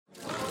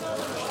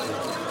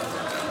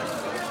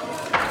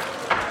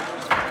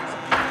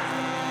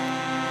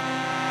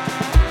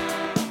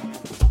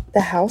The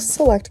House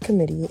Select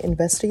Committee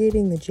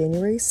investigating the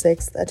January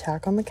 6th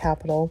attack on the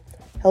Capitol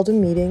held a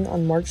meeting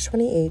on March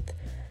 28th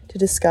to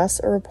discuss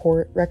a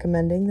report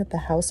recommending that the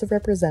House of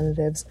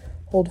Representatives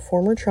hold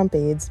former Trump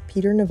aides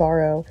Peter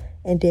Navarro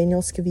and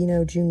Daniel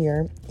Scavino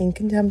Jr. in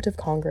contempt of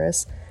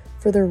Congress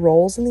for their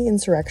roles in the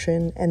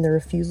insurrection and their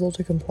refusal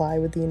to comply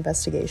with the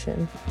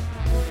investigation.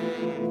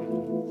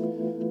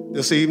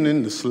 This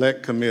evening, the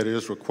Select Committee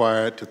is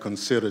required to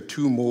consider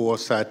 2 more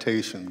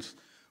citations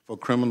for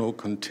criminal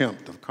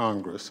contempt of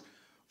Congress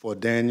for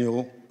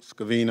Daniel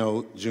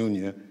Scavino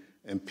Jr.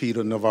 and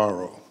Peter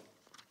Navarro.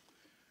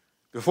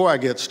 Before I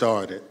get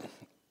started,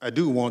 I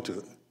do want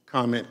to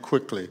comment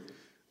quickly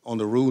on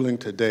the ruling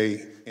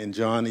today in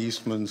John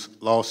Eastman's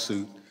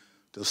lawsuit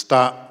to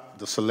stop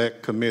the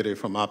Select Committee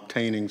from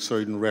obtaining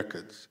certain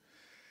records.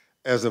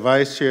 As the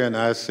Vice Chair and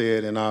I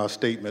said in our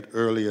statement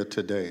earlier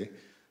today,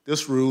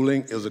 this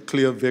ruling is a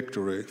clear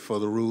victory for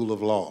the rule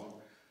of law.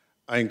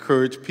 I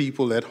encourage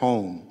people at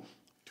home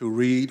to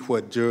read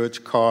what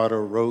Judge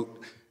Carter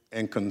wrote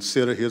and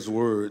consider his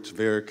words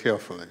very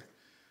carefully.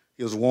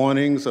 His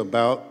warnings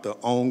about the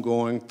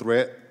ongoing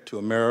threat to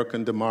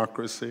American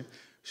democracy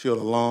should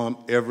alarm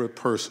every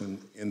person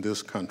in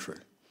this country.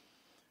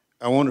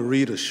 I want to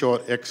read a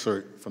short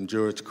excerpt from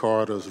Judge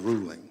Carter's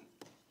ruling.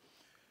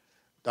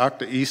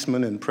 Dr.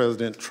 Eastman and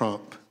President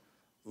Trump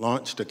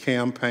launched a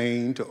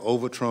campaign to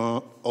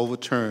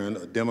overturn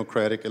a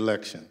Democratic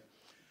election,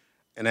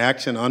 an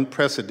action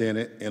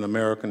unprecedented in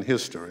American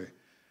history.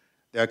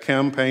 Their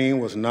campaign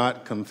was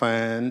not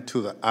confined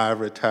to the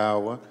ivory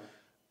tower.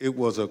 It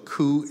was a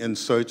coup in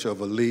search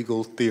of a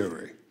legal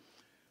theory.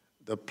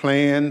 The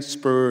plan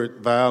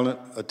spurred violent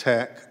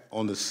attack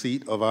on the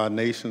seat of our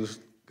nation's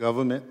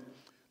government,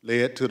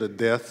 led to the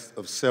death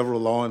of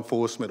several law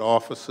enforcement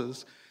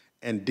officers,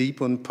 and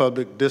deepened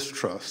public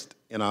distrust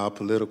in our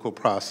political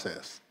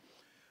process.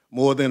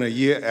 More than a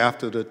year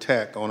after the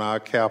attack on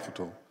our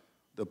Capitol,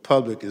 the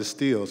public is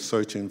still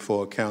searching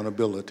for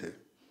accountability.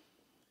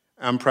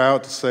 I'm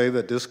proud to say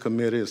that this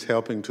committee is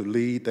helping to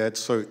lead that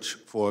search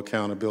for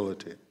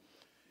accountability.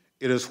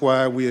 It is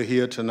why we are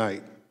here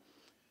tonight.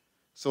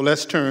 So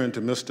let's turn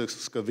to Mr.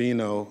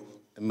 Scavino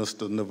and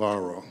Mr.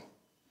 Navarro.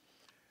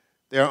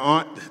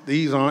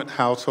 These aren't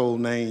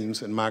household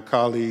names, and my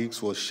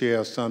colleagues will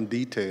share some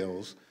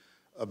details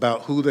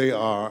about who they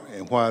are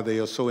and why they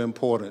are so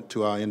important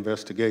to our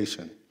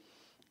investigation.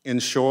 In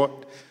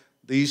short,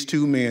 these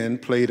 2 men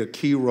played a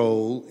key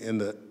role in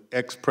the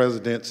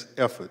ex-president's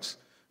efforts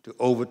to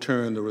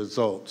overturn the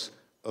results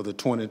of the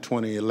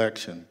 2020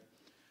 election.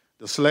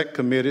 The Select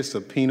Committee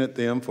subpoenaed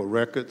them for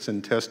records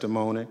and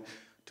testimony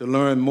to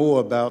learn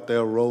more about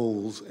their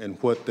roles and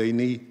what they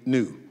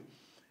knew.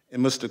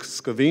 In Mr.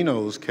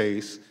 Scavino's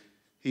case,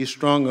 he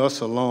strung us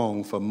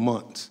along for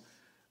months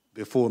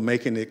before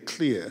making it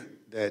clear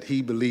that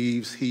he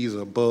believes he's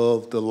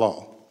above the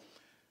law.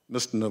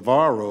 Mr.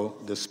 Navarro,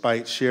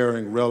 despite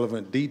sharing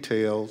relevant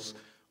details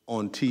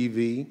on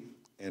TV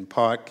and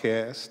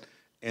podcasts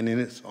and in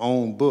his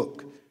own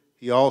book,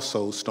 he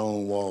also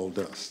stonewalled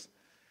us.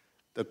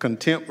 The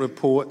contempt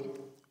report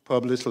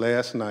published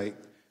last night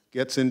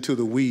gets into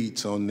the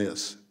weeds on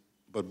this,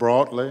 but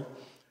broadly,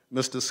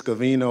 Mr.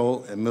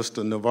 Scavino and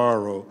Mr.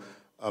 Navarro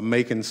are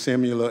making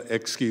similar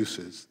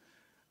excuses.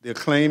 They're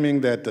claiming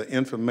that the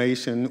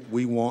information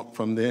we want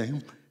from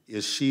them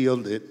is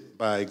shielded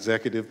by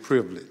executive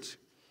privilege.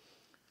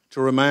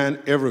 To remind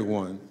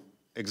everyone,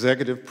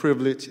 executive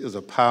privilege is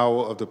a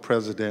power of the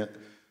president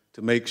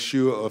to make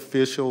sure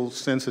official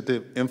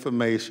sensitive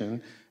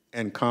information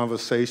and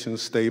conversations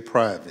stay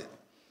private.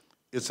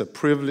 It's a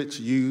privilege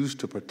used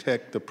to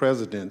protect the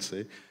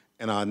presidency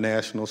and our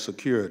national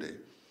security.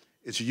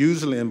 It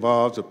usually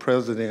involves the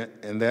president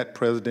and that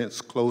president's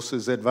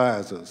closest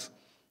advisors,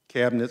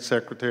 cabinet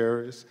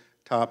secretaries,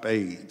 top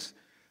aides.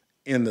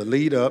 In the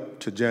lead up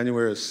to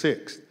January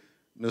 6th,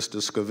 Mr.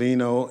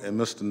 Scavino and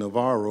Mr.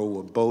 Navarro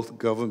were both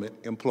government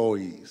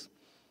employees.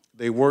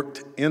 They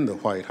worked in the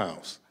White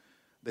House.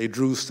 They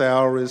drew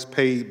salaries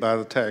paid by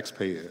the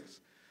taxpayers.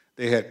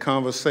 They had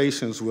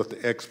conversations with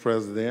the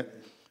ex-president,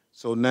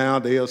 so now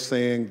they are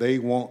saying they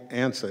won't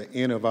answer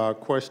any of our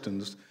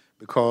questions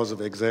because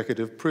of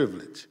executive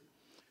privilege.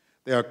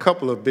 There are a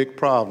couple of big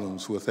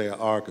problems with their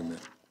argument.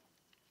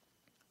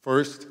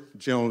 First,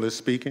 generally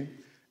speaking,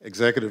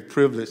 executive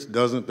privilege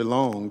doesn't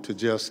belong to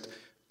just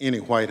any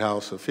White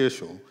House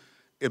official.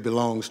 It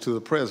belongs to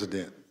the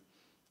president.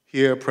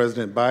 Here,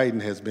 President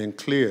Biden has been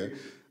clear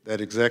that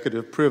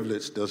executive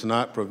privilege does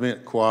not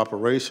prevent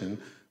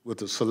cooperation with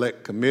the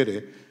Select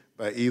Committee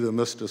by either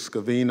Mr.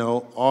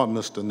 Scavino or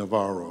Mr.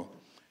 Navarro.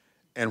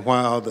 And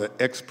while the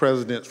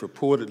ex-president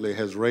reportedly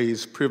has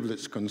raised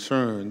privilege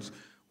concerns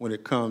when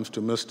it comes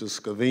to Mr.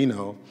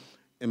 Scavino,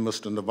 in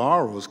Mr.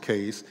 Navarro's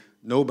case,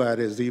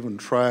 nobody has even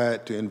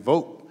tried to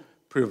invoke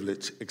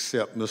privilege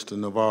except Mr.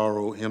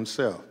 Navarro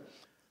himself.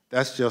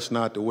 That's just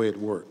not the way it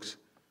works.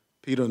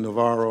 Peter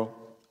Navarro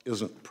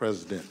isn't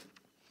president.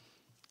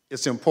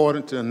 It's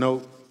important to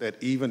note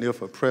that even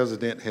if a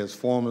president has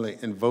formally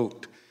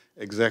invoked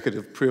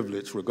executive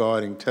privilege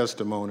regarding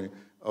testimony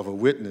of a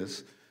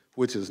witness,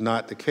 which is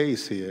not the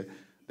case here,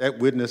 that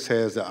witness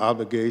has the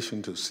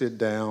obligation to sit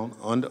down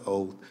under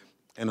oath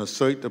and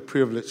assert the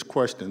privilege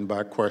question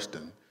by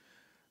question.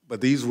 But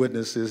these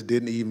witnesses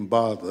didn't even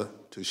bother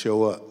to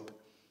show up.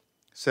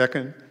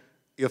 Second,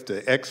 if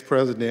the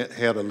ex-president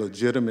had a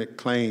legitimate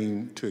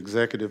claim to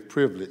executive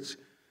privilege,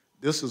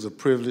 this is a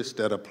privilege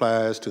that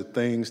applies to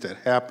things that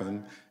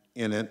happen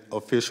in an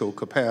official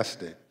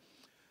capacity.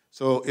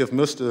 So if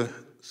Mr.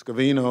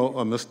 Scavino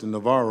or Mr.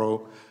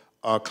 Navarro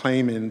are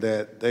claiming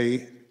that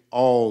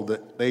all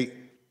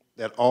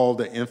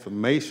the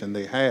information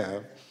they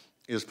have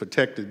is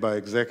protected by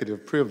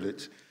executive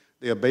privilege,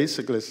 they are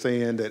basically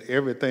saying that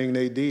everything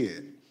they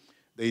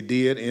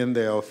did in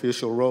their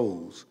official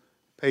roles,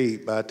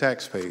 paid by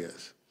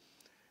taxpayers.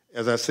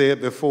 As I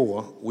said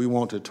before, we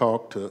want to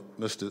talk to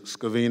Mr.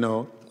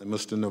 Scavino and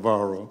Mr.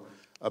 Navarro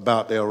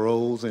about their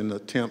roles in the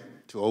attempt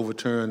to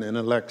overturn an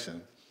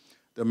election.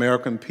 The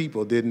American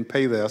people didn't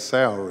pay their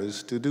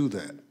salaries to do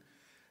that.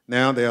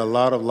 Now there are a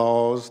lot of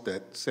laws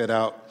that set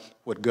out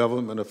what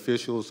government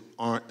officials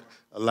aren't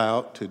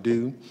allowed to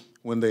do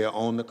when they are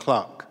on the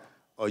clock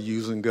or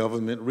using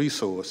government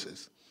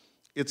resources.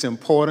 It's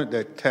important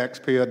that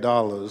taxpayer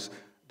dollars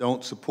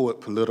don't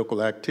support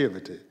political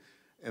activity,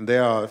 and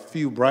there are a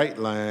few bright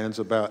lines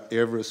about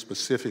every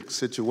specific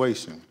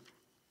situation.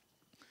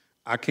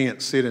 I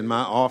can't sit in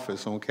my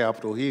office on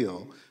Capitol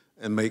Hill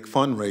and make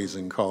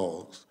fundraising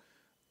calls.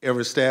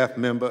 Every staff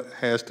member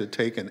has to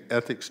take an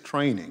ethics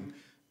training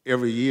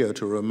every year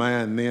to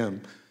remind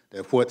them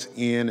that what's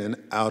in and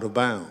out of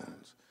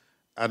bounds.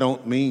 I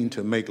don't mean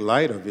to make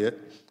light of it,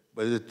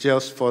 but it's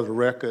just for the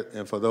record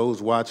and for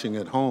those watching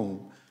at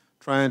home,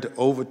 trying to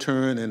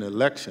overturn an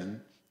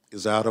election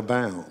is out of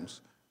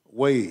bounds,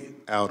 way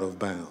out of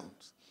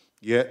bounds.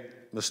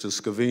 Yet, Mr.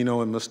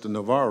 Scavino and Mr.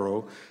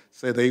 Navarro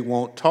say they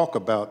won't talk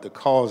about the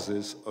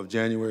causes of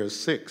January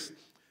 6th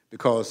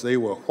because they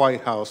were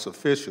White House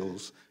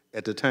officials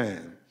at the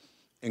time,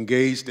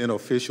 engaged in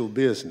official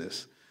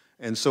business,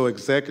 and so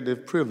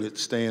executive privilege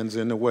stands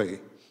in the way.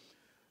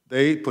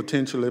 They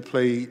potentially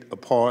played a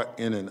part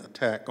in an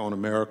attack on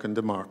American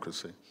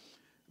democracy,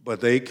 but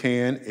they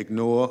can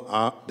ignore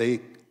our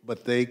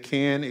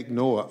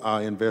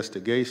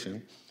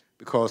investigation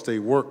because they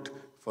worked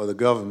for the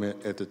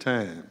government at the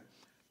time.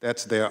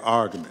 That's their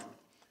argument.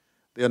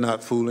 They're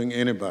not fooling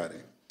anybody.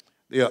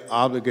 They are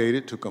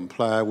obligated to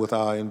comply with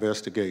our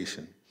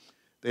investigation.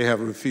 They have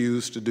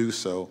refused to do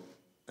so,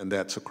 and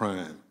that's a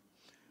crime.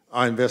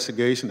 Our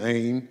investigation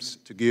aims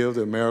to give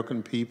the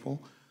American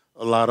people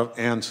a lot of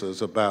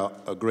answers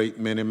about a great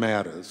many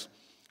matters,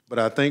 but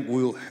I think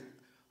we'll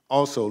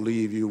also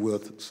leave you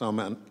with some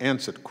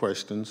unanswered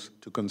questions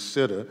to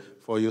consider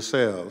for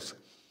yourselves.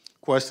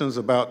 Questions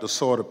about the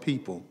sort of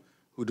people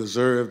who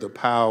deserve the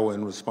power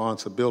and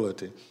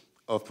responsibility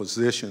of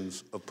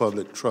positions of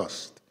public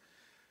trust.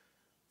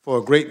 For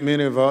a great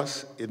many of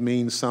us, it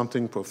means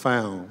something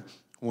profound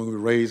when we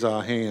raise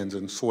our hands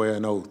and swear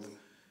an oath.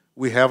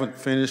 We haven't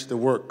finished the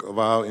work of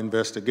our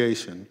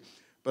investigation,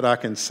 but I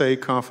can say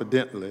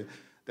confidently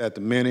that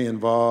the many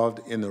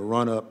involved in the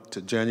run-up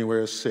to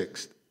January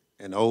 6th,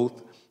 an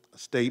oath, a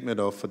statement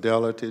of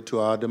fidelity to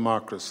our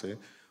democracy,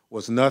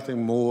 was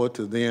nothing more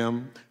to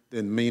them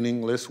than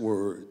meaningless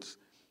words.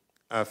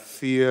 I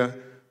fear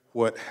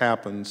what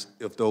happens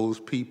if those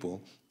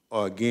people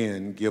are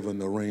again given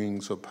the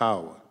reins of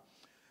power.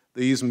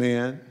 These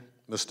men,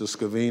 Mr.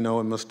 Scavino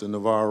and Mr.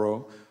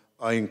 Navarro,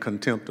 are in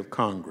contempt of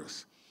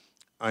Congress.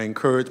 I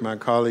encourage my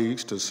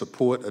colleagues to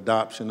support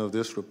adoption of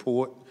this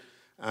report.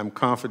 I'm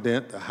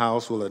confident the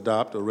House will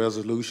adopt a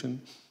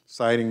resolution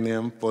citing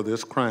them for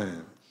this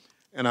crime.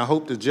 And I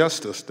hope the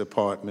Justice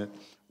Department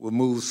will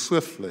move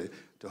swiftly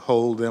to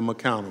hold them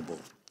accountable.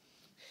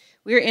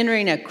 We're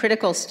entering a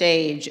critical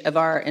stage of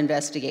our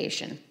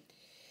investigation.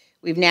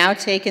 We've now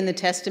taken the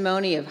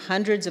testimony of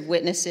hundreds of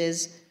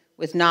witnesses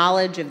with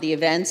knowledge of the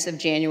events of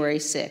January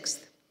 6th,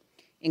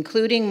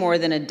 including more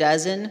than a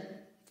dozen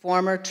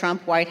former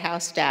Trump White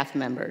House staff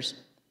members.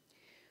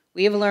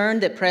 We have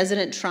learned that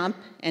President Trump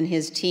and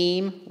his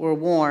team were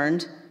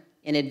warned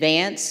in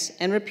advance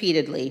and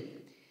repeatedly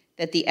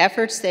that the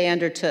efforts they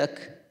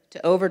undertook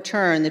to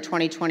overturn the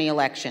 2020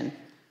 election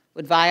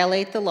would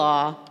violate the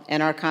law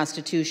and our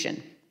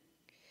Constitution.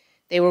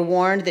 They were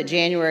warned that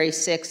January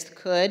 6th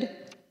could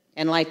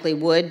and likely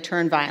would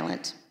turn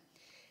violent.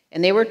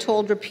 And they were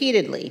told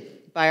repeatedly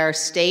by our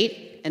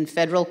state and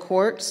federal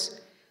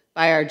courts,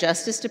 by our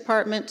Justice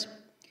Department,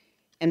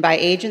 and by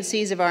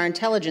agencies of our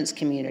intelligence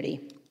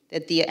community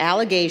that the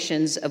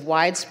allegations of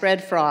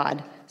widespread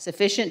fraud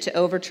sufficient to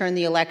overturn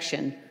the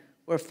election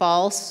were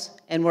false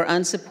and were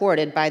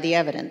unsupported by the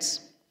evidence.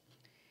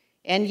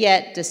 And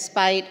yet,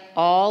 despite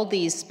all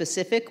these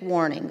specific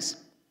warnings,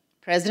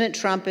 President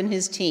Trump and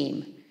his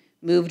team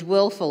moved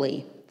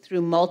willfully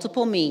through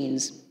multiple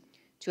means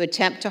to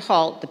attempt to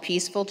halt the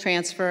peaceful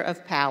transfer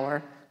of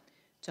power,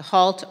 to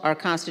halt our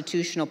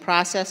constitutional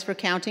process for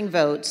counting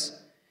votes,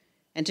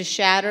 and to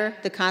shatter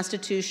the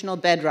constitutional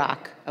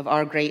bedrock of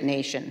our great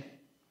nation.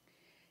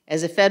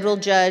 As a federal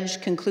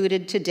judge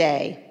concluded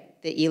today,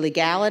 the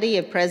illegality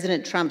of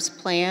President Trump's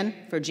plan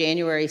for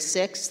January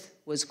 6th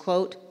was,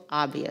 quote,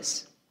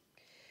 obvious.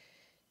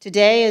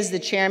 Today, as the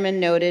chairman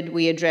noted,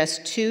 we address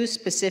two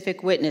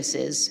specific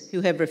witnesses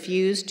who have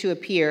refused to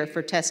appear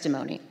for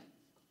testimony.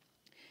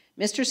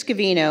 Mr.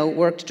 Scavino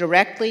worked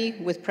directly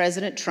with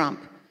President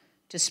Trump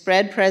to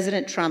spread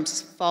President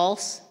Trump's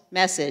false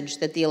message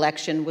that the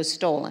election was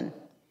stolen,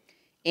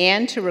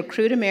 and to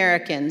recruit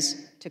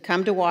Americans to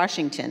come to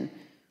Washington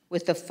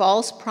with the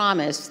false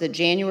promise that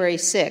January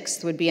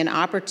 6th would be an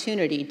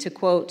opportunity to,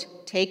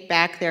 quote, take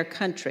back their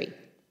country.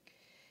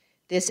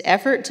 This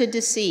effort to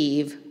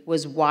deceive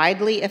was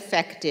widely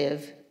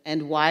effective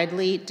and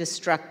widely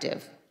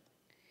destructive.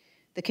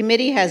 The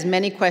committee has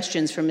many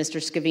questions for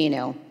Mr.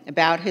 Scavino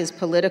about his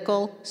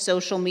political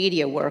social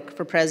media work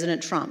for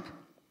President Trump,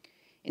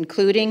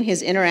 including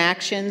his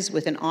interactions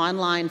with an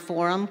online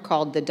forum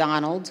called The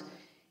Donald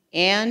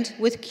and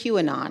with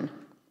QAnon,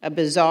 a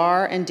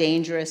bizarre and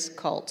dangerous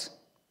cult.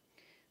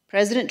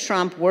 President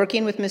Trump,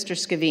 working with Mr.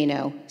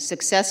 Scavino,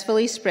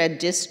 successfully spread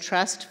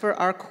distrust for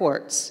our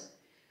courts,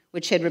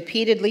 which had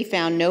repeatedly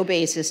found no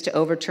basis to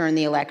overturn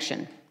the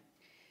election.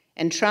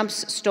 And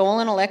Trump's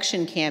stolen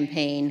election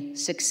campaign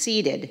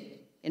succeeded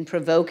in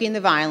provoking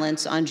the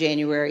violence on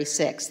January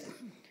 6th.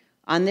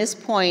 On this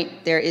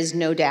point, there is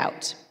no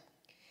doubt.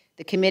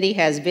 The committee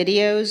has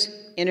videos,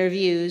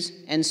 interviews,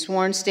 and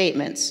sworn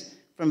statements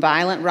from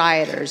violent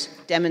rioters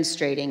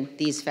demonstrating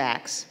these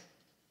facts.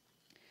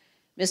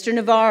 Mr.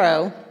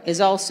 Navarro is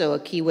also a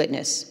key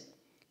witness.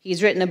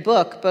 He's written a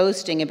book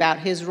boasting about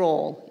his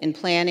role in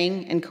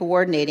planning and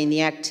coordinating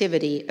the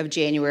activity of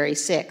January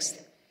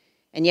 6th,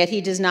 and yet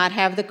he does not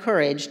have the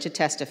courage to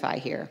testify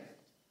here.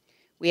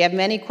 We have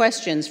many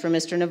questions for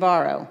Mr.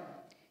 Navarro,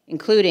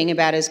 including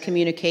about his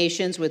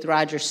communications with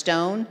Roger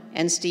Stone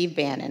and Steve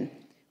Bannon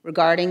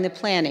regarding the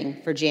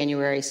planning for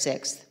January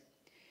 6th.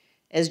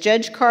 As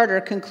Judge Carter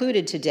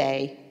concluded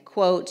today,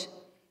 quote,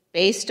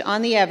 based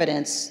on the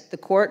evidence, the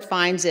court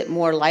finds it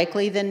more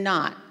likely than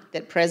not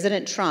that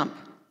President Trump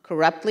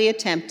corruptly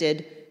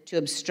attempted to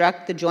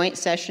obstruct the joint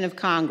session of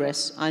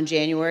Congress on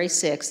January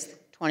 6,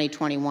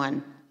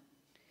 2021.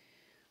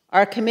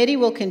 Our committee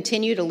will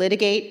continue to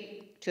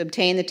litigate to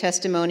obtain the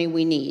testimony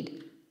we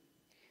need.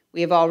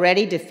 We have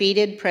already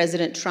defeated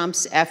President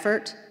Trump's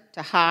effort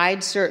to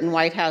hide certain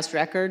White House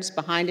records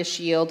behind a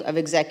shield of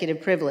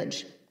executive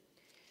privilege.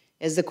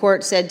 As the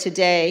court said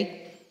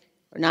today,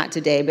 or not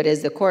today, but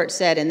as the court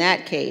said in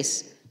that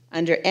case,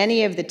 under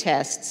any of the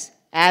tests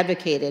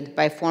advocated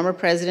by former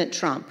President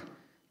Trump,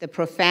 the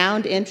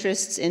profound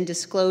interests in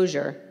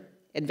disclosure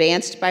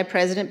advanced by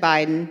President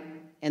Biden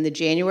and the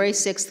January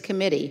 6th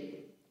committee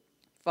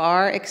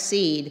far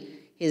exceed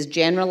his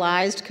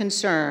generalized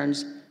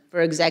concerns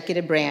for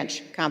executive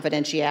branch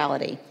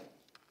confidentiality.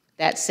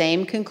 That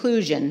same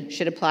conclusion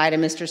should apply to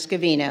Mr.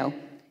 Scavino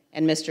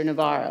and Mr.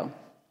 Navarro.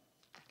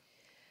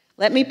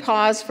 Let me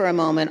pause for a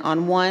moment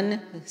on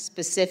one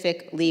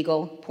specific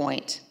legal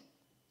point.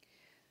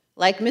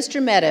 Like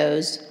Mr.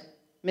 Meadows,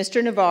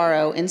 Mr.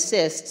 Navarro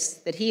insists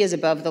that he is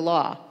above the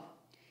law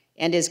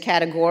and is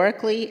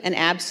categorically and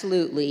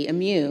absolutely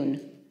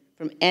immune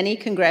from any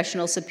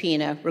congressional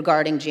subpoena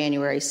regarding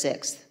January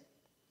 6th.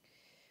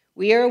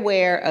 We are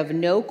aware of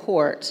no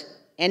court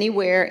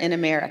anywhere in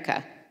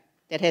America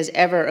that has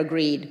ever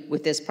agreed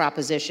with this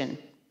proposition.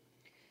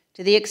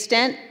 To the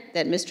extent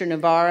that Mr.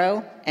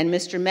 Navarro and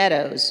Mr.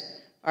 Meadows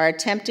are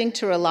attempting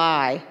to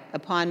rely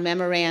upon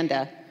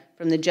memoranda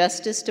from the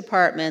Justice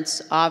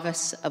Department's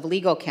Office of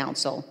Legal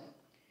Counsel,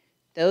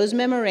 those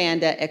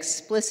memoranda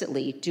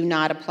explicitly do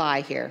not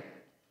apply here.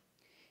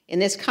 In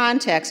this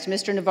context,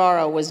 Mr.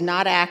 Navarro was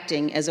not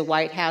acting as a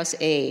White House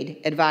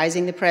aide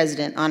advising the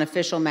president on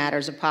official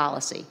matters of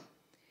policy.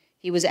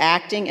 He was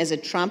acting as a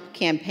Trump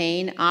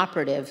campaign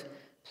operative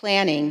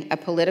planning a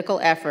political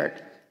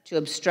effort to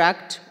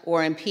obstruct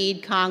or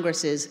impede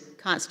Congress's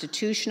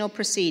constitutional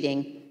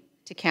proceeding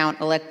to count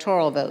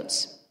electoral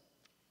votes.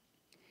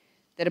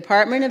 The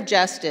Department of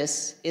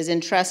Justice is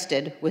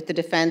entrusted with the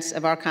defense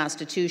of our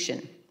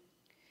Constitution.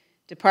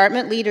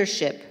 Department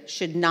leadership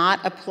should not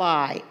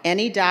apply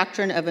any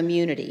doctrine of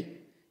immunity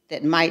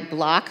that might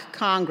block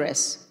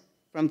Congress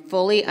from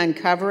fully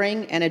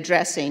uncovering and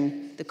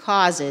addressing the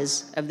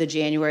causes of the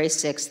January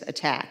 6th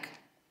attack.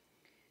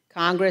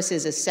 Congress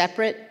is a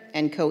separate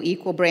and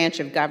co-equal branch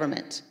of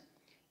government.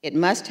 It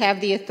must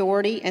have the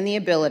authority and the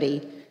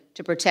ability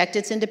to protect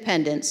its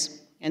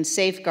independence and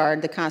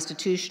safeguard the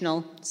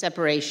constitutional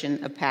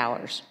separation of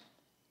powers.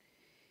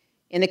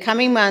 In the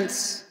coming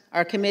months,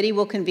 our committee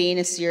will convene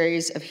a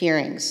series of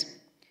hearings.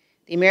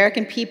 The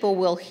American people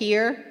will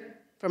hear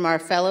from our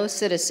fellow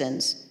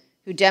citizens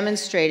who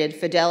demonstrated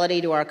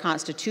fidelity to our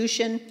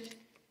Constitution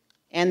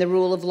and the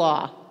rule of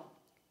law,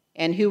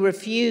 and who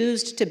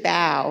refused to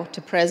bow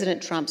to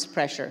President Trump's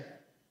pressure.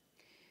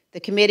 The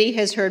committee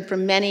has heard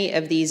from many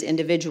of these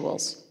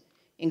individuals,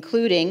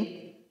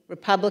 including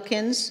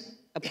Republicans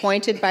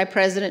appointed by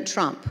President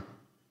Trump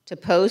to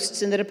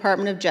posts in the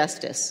Department of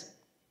Justice,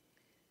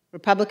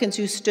 Republicans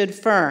who stood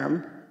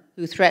firm,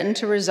 who threatened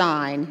to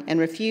resign and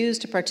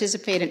refused to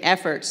participate in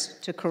efforts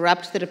to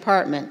corrupt the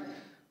department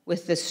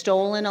with the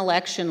stolen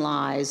election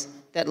lies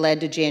that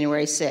led to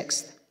January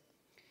 6th.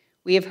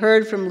 We have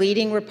heard from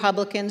leading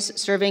Republicans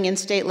serving in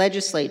state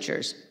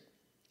legislatures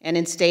and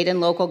in state and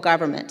local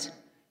government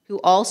who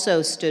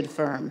also stood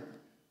firm,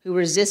 who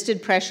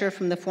resisted pressure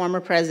from the former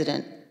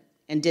president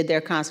and did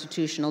their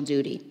constitutional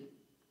duty.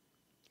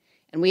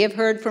 And we have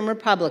heard from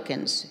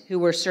Republicans who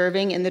were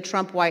serving in the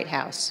Trump White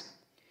House,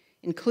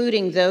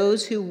 including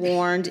those who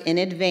warned in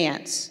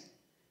advance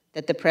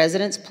that the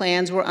president's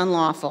plans were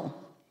unlawful,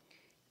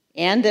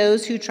 and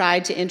those who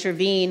tried to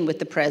intervene with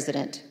the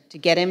president to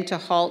get him to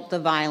halt the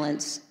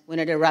violence when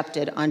it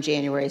erupted on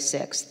January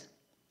 6th.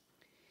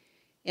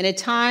 In a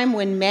time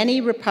when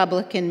many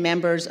Republican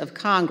members of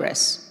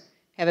Congress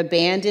have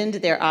abandoned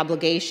their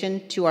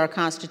obligation to our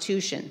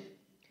Constitution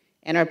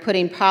and are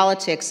putting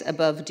politics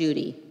above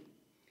duty,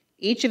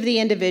 each of the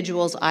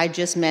individuals I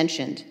just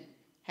mentioned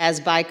has,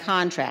 by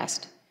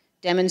contrast,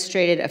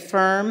 demonstrated a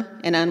firm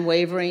and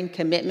unwavering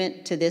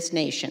commitment to this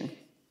nation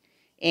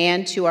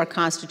and to our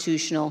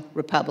constitutional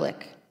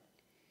republic.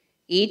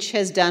 Each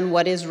has done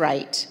what is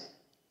right,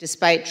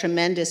 despite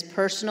tremendous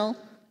personal,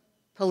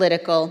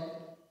 political,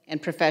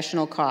 and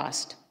professional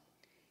cost.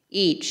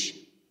 Each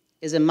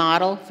is a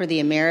model for the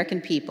American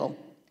people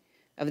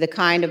of the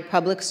kind of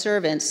public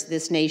servants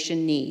this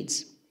nation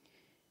needs.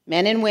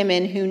 Men and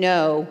women who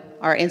know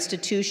our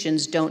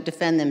institutions don't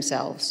defend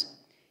themselves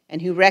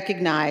and who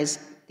recognize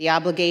the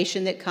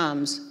obligation that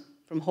comes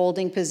from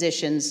holding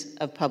positions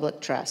of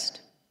public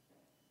trust.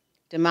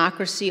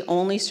 Democracy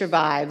only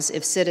survives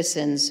if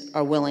citizens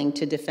are willing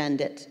to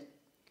defend it.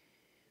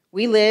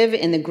 We live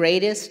in the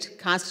greatest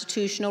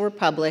constitutional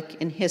republic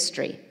in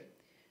history.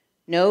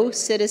 No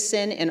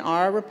citizen in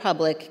our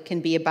republic can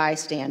be a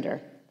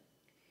bystander.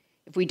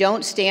 If we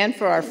don't stand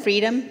for our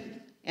freedom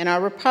and our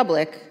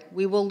republic,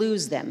 we will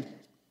lose them.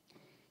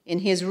 In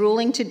his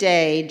ruling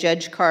today,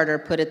 Judge Carter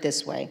put it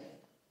this way: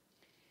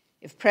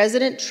 if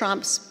President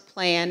Trump's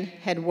plan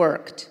had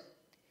worked,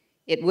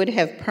 it would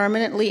have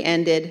permanently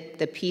ended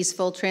the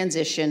peaceful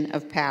transition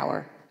of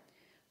power,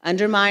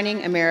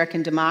 undermining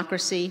American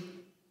democracy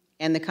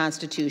and the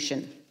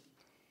Constitution.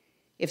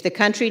 If the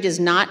country does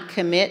not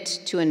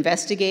commit to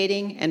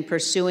investigating and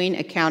pursuing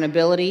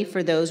accountability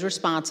for those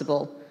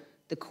responsible,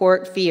 the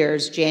court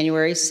fears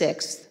January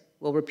 6th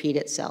will repeat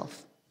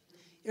itself.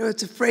 You know,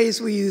 it's a phrase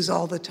we use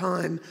all the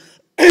time,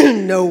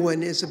 no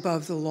one is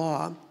above the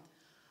law.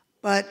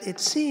 But it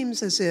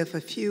seems as if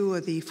a few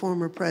of the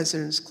former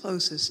president's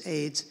closest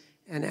aides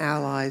and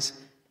allies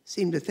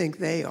seem to think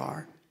they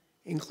are,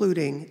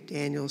 including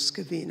Daniel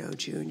Scavino,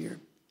 Jr.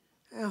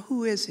 Now,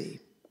 who is he?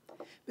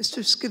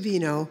 Mr.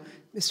 Scavino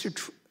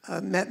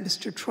met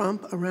Mr.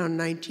 Trump around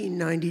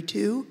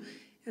 1992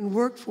 and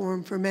worked for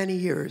him for many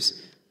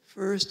years,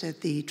 first at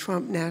the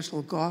Trump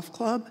National Golf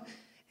Club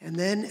and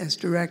then as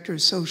director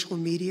of social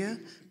media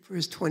for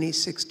his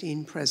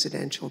 2016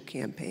 presidential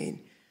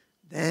campaign,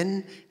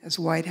 then as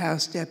White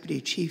House Deputy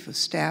Chief of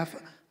Staff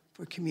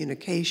for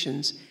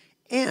Communications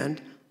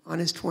and on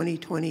his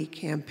 2020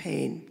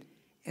 campaign,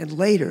 and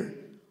later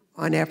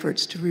on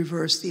efforts to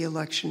reverse the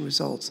election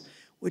results,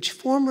 which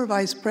former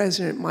Vice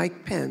President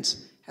Mike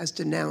Pence has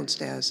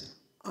denounced as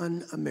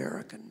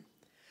un-American.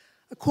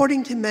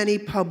 According to many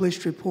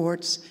published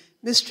reports,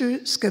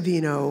 Mr.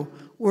 Scavino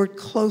worked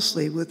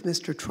closely with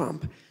Mr.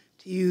 Trump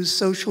to use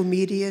social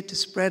media to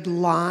spread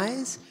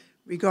lies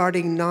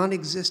regarding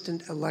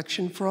non-existent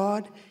election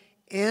fraud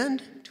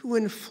and to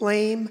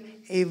inflame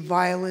a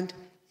violent,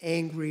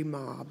 angry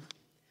mob.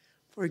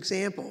 For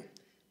example,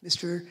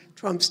 Mr.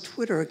 Trump's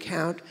Twitter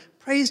account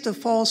praised a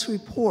false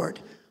report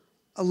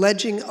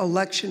alleging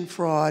election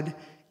fraud,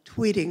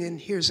 tweeting, and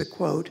here's a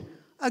quote,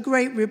 "A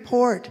great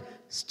report,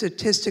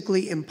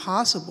 statistically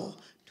impossible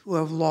to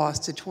have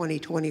lost the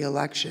 2020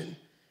 election.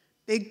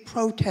 Big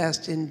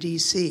protest in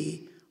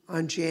DC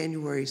on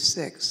January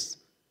 6th.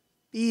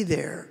 Be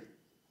there,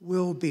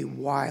 will be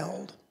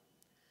wild."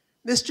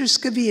 Mr.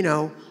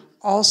 Scavino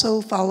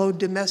also followed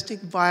domestic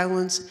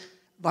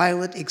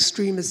violent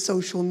extremist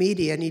social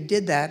media, and he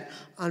did that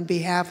on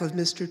behalf of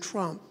Mr.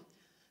 Trump.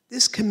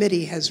 This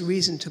committee has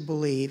reason to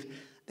believe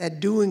that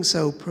doing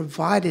so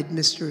provided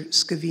Mr.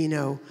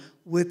 Scavino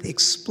with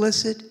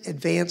explicit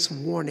advance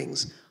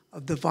warnings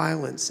of the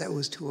violence that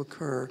was to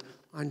occur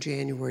on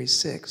January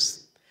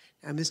 6th.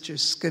 Now, Mr.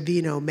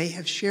 Scavino may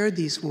have shared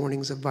these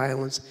warnings of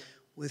violence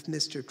with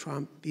Mr.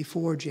 Trump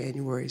before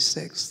January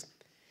 6th.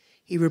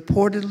 He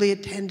reportedly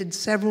attended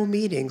several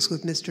meetings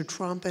with Mr.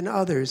 Trump and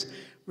others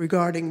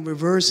regarding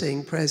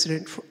reversing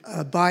President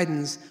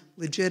Biden's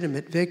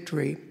legitimate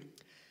victory.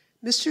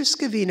 Mr.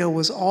 Scavino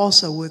was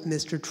also with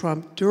Mr.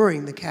 Trump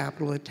during the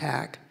Capitol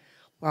attack,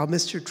 while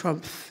Mr.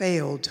 Trump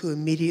failed to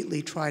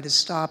immediately try to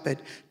stop it,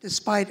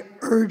 despite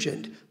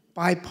urgent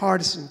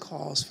bipartisan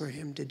calls for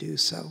him to do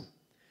so.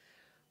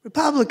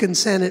 Republican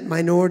Senate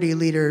Minority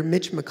Leader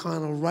Mitch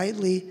McConnell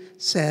rightly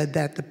said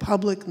that the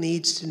public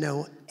needs to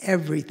know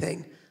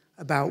everything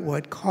about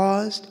what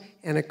caused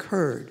and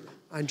occurred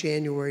on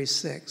January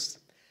 6th.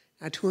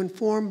 Now, to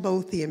inform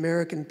both the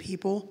American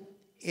people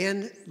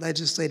and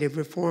legislative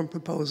reform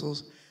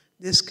proposals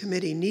this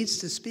committee needs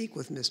to speak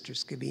with Mr.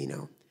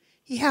 Scavino.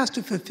 He has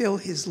to fulfill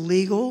his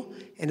legal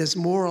and his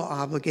moral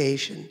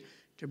obligation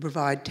to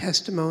provide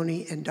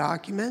testimony and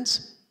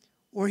documents,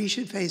 or he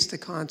should face the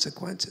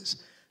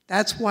consequences.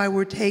 That's why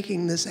we're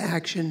taking this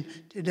action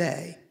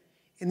today.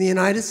 In the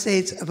United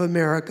States of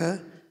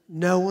America,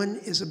 no one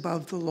is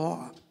above the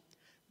law.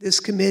 This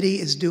committee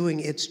is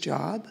doing its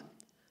job.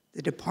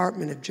 The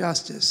Department of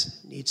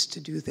Justice needs to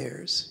do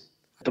theirs.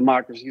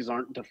 Democracies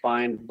aren't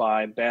defined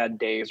by bad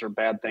days or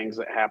bad things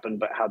that happen,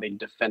 but how they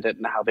defend it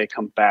and how they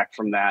come back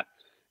from that.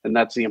 And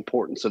that's the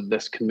importance of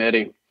this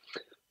committee.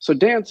 So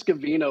Dan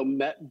Scavino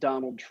met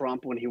Donald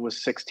Trump when he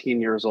was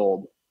 16 years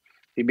old.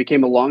 He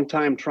became a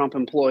longtime Trump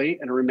employee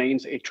and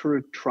remains a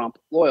true Trump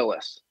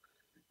loyalist.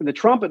 In the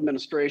Trump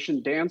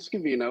administration, Dan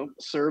Scavino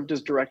served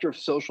as director of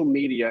social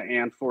media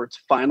and for its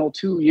final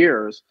 2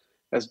 years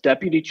as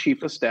deputy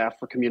chief of staff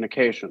for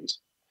communications.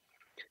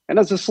 And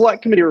as the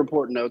Select Committee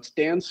report notes,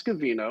 Dan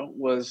Scavino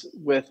was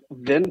with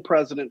then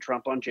President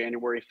Trump on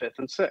January 5th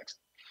and 6th.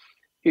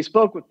 He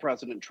spoke with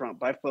President Trump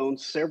by phone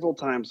several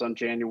times on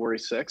January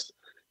 6th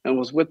and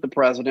was with the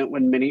president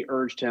when many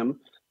urged him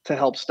to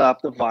help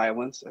stop the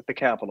violence at the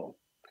Capitol.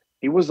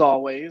 He was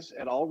always,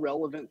 at all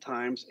relevant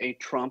times, a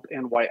Trump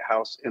and White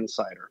House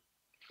insider.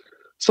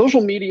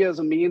 Social media as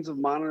a means of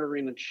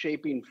monitoring and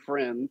shaping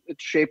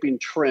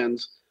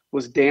trends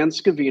was Dan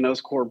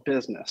Scavino's core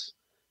business.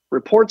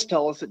 Reports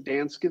tell us that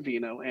Dan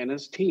Scavino and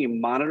his team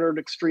monitored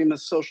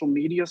extremist social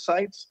media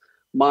sites,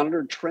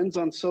 monitored trends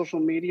on social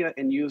media,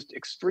 and used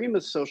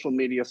extremist social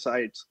media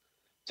sites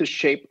to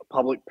shape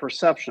public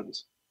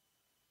perceptions.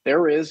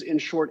 There is, in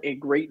short, a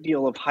great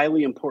deal of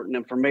highly important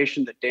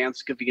information that Dan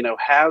Scavino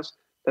has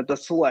that the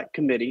Select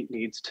Committee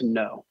needs to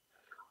know.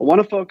 I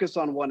want to focus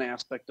on one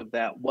aspect of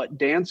that, what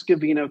Dan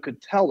Scavino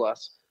could tell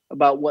us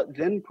about what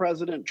then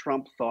President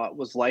Trump thought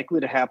was likely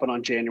to happen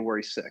on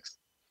January 6th.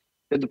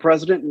 Did the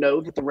president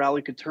know that the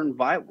rally could turn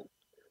violent,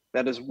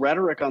 that his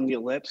rhetoric on the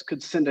ellipse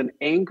could send an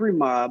angry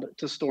mob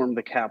to storm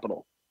the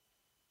Capitol?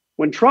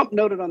 When Trump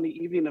noted on the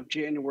evening of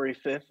January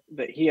 5th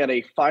that he had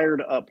a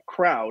fired up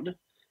crowd,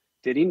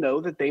 did he know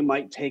that they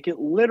might take it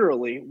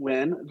literally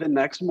when the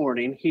next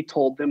morning he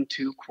told them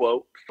to,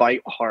 quote,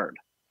 fight hard?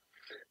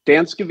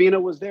 Dan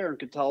Scavino was there and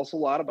could tell us a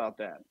lot about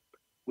that.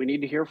 We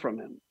need to hear from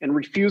him. And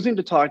refusing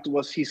to talk to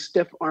us, he's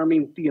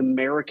stiff-arming the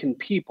American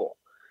people,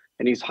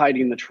 and he's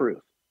hiding the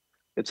truth.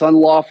 It's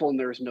unlawful and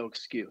there is no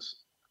excuse.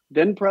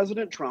 Then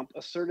President Trump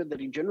asserted that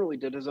he generally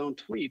did his own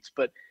tweets,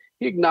 but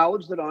he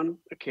acknowledged that on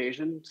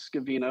occasion,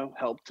 Scavino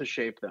helped to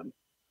shape them.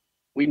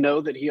 We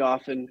know that he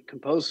often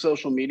composed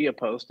social media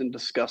posts and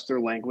discussed their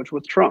language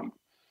with Trump.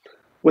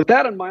 With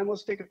that in mind,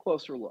 let's take a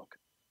closer look.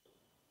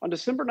 On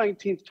December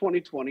 19th,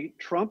 2020,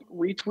 Trump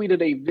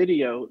retweeted a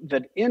video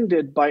that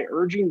ended by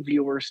urging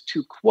viewers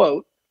to,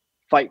 quote,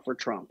 fight for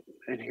Trump.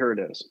 And here it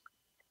is.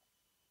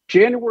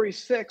 January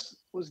 6th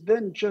was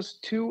then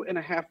just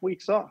 2.5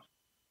 weeks off.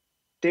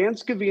 Dan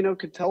Scavino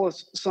could tell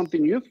us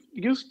something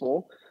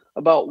useful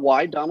about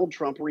why Donald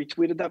Trump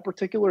retweeted that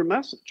particular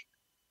message.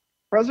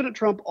 President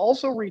Trump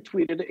also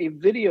retweeted a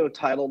video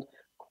titled,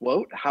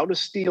 quote, how to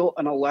steal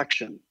an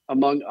election.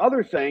 Among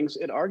other things,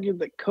 it argued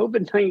that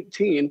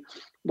COVID-19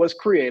 was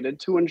created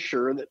to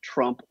ensure that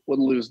Trump would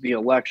lose the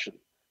election.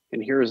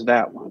 And here's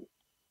that one.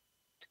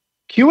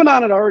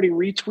 QAnon had already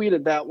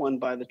retweeted that one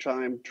by the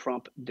time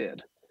Trump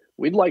did.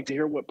 We'd like to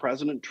hear what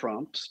President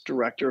Trump's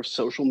director of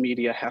social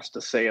media has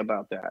to say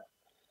about that.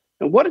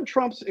 And what did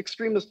Trump's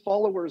extremist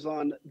followers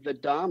on The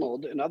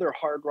Donald and other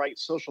hard-right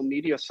social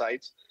media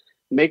sites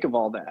make of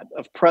all that,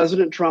 of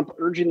President Trump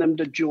urging them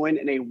to join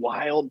in a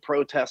wild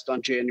protest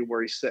on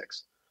January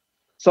 6th?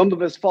 Some of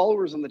his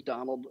followers on the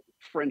Donald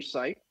French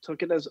site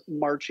took it as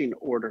marching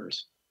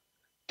orders.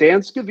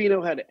 Dan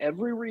Scavino had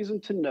every reason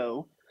to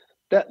know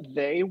that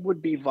they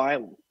would be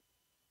violent.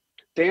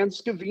 Dan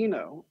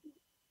Scavino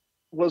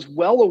was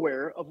well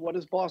aware of what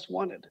his boss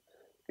wanted.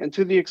 And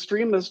to the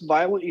extremist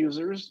violent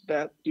users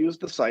that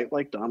used the site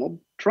like Donald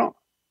Trump,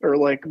 or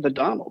like the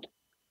Donald,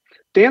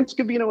 Dan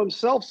Scavino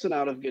himself sent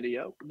out a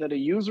video that a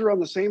user on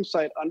the same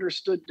site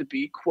understood to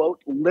be,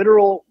 quote,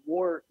 literal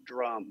war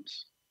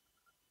drums.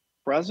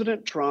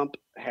 President Trump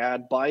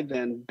had by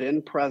then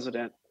been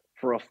president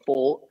for a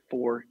full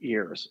 4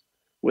 years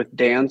with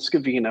Dan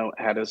Scavino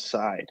at his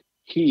side.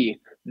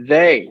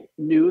 They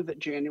knew that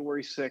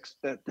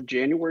the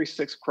January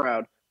 6th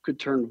crowd could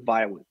turn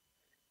violent.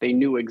 They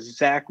knew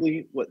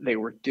exactly what they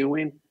were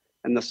doing,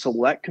 and the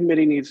Select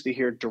Committee needs to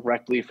hear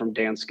directly from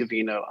Dan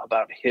Scavino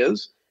about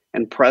his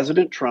and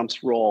President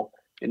Trump's role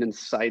in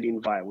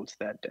inciting violence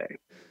that day.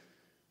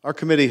 Our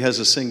committee has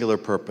a singular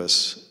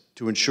purpose: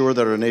 to ensure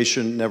that our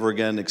nation never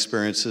again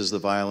experiences the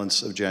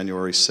violence of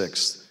January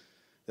 6th,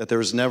 that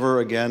there is never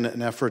again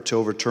an effort to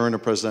overturn a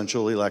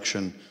presidential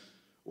election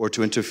or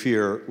to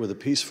interfere with a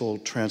peaceful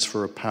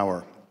transfer of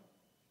power.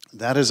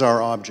 That is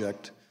our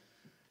object,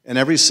 and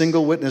every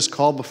single witness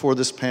called before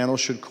this panel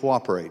should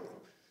cooperate.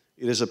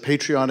 It is a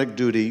patriotic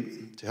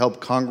duty to help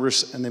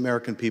Congress and the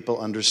American people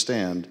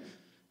understand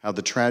how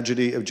the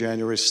tragedy of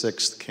January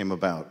 6th came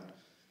about.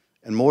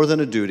 And more than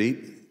a duty,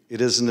 It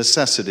is a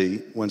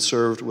necessity when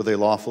served with a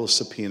lawful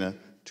subpoena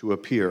to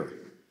appear,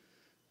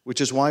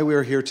 which is why we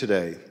are here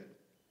today.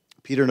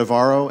 Peter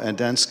Navarro and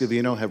Dan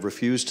Scavino have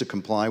refused to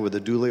comply with a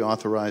duly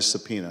authorized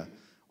subpoena,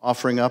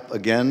 offering up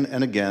again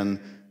and again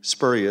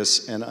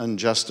spurious and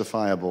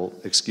unjustifiable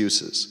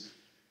excuses.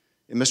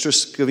 In Mr.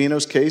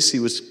 Scavino's case,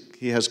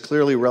 he has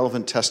clearly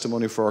relevant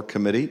testimony for our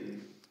committee.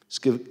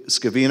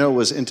 Scavino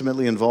was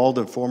intimately involved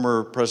in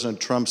former President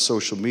Trump's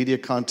social media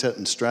content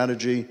and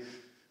strategy,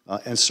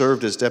 and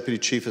served as Deputy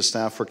Chief of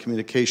Staff for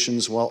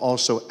Communications while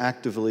also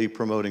actively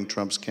promoting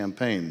Trump's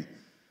campaign.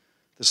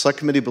 The Select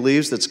Committee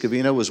believes that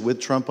Scavino was with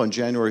Trump on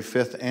January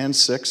 5th and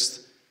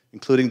 6th,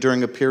 including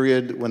during a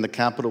period when the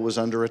Capitol was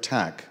under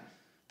attack,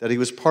 that he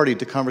was party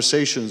to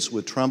conversations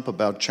with Trump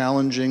about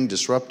challenging,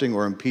 disrupting,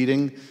 or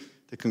impeding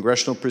the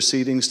congressional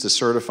proceedings to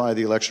certify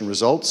the election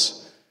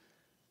results,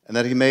 and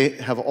that he may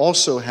have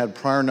also had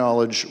prior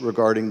knowledge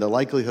regarding the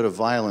likelihood of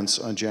violence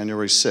on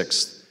January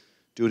 6th,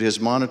 due to his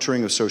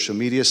monitoring of social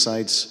media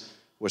sites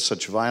where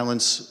such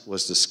violence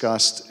was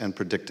discussed and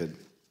predicted.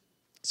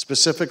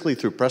 Specifically,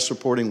 through press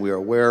reporting, we are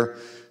aware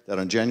that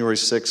on January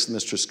 6th,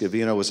 Mr.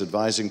 Scavino was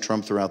advising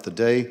Trump throughout the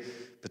day,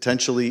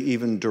 potentially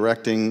even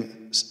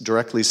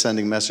directly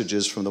sending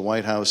messages from the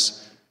White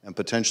House and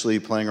potentially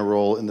playing a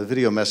role in the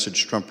video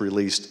message Trump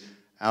released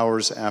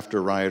hours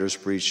after rioters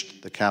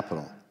breached the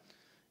Capitol.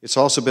 It's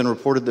also been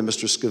reported that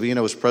Mr.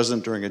 Scavino was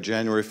present during a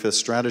January 5th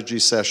strategy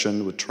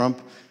session with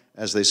Trump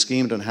as they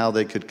schemed on how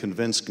they could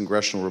convince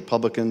congressional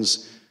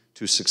Republicans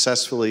to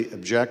successfully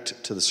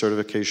object to the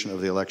certification of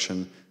the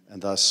election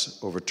and thus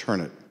overturn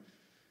it.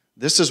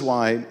 This is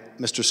why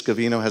Mr.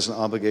 Scavino has an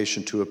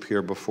obligation to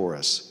appear before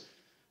us.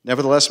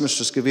 Nevertheless,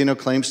 Mr. Scavino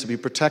claims to be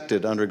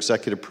protected under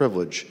executive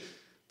privilege,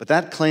 but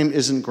that claim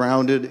isn't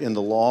grounded in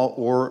the law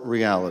or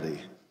reality.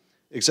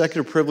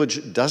 Executive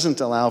privilege doesn't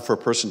allow for a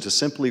person to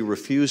simply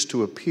refuse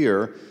to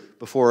appear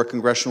before a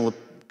congressional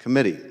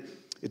committee.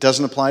 It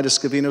doesn't apply to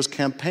Scavino's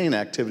campaign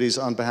activities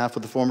on behalf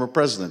of the former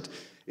president.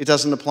 It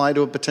doesn't apply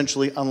to a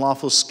potentially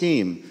unlawful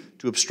scheme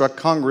to obstruct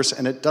Congress,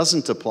 and it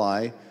doesn't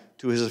apply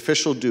to his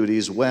official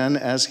duties when,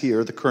 as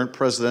here, the current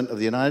president of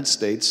the United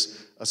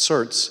States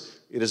asserts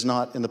it is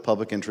not in the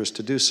public interest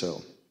to do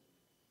so.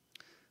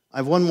 I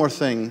have one more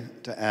thing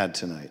to add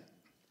tonight.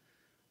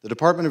 The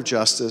Department of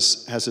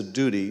Justice has a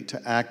duty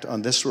to act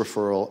on this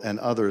referral and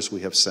others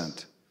we have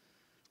sent.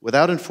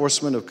 Without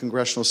enforcement of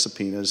congressional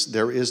subpoenas,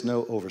 there is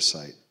no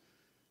oversight.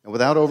 And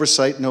without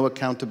oversight, no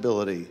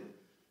accountability,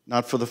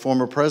 not for the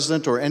former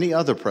president or any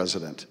other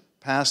president,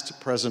 past,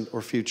 present,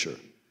 or future.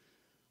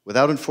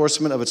 Without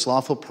enforcement of its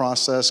lawful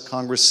process,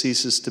 Congress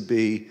ceases to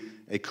be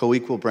a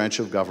co-equal branch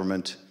of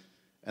government,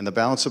 and the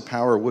balance of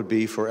power would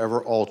be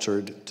forever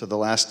altered to the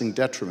lasting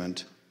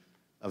detriment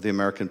of the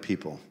American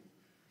people.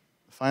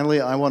 Finally,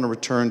 I want to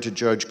return to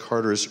Judge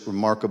Carter's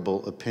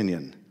remarkable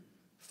opinion,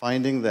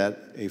 finding that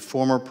a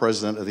former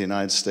president of the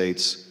United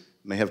States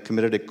may have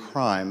committed a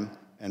crime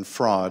and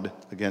fraud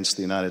against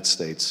the United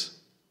States.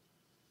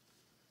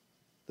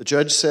 The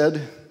judge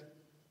said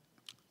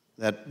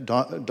that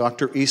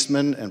Dr.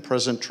 Eastman and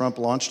President Trump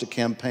launched a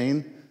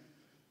campaign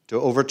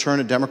to overturn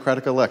a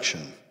Democratic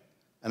election,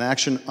 an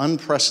action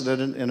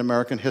unprecedented in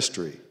American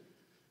history.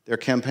 Their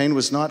campaign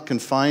was not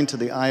confined to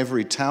the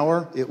ivory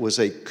tower. It was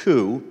a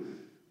coup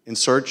in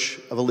search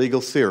of a legal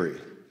theory.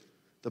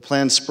 The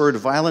plan spurred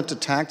violent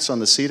attacks on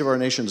the seat of our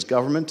nation's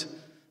government,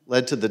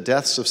 led to the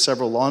deaths of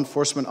several law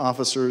enforcement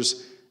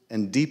officers,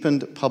 and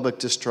deepened public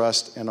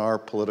distrust in our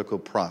political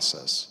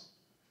process.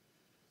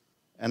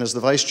 And as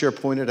the vice chair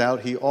pointed out,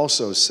 he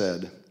also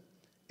said,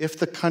 if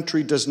the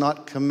country does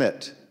not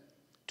commit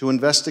to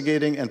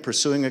investigating and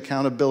pursuing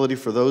accountability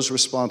for those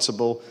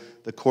responsible,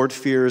 the court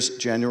fears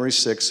January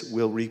 6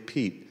 will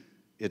repeat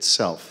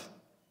itself.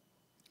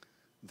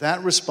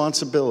 That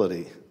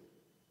responsibility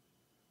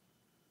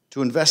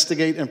to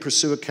investigate and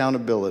pursue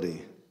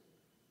accountability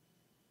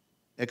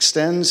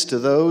extends to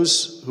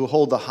those who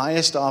hold the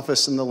highest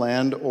office in the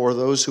land or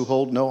those who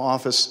hold no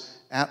office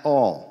at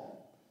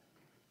all.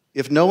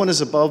 If no one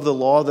is above the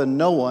law, then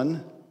no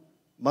one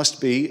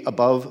must be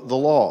above the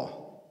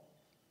law.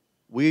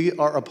 We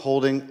are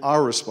upholding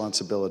our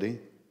responsibility.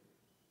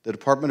 The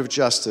Department of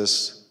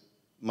Justice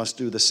must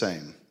do the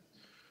same.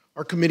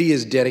 Our committee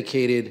is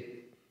dedicated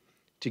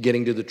to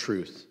getting to the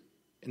truth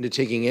and to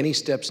taking any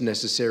steps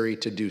necessary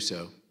to do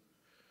so.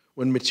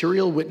 When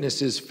material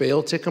witnesses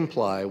fail to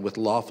comply with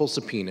lawful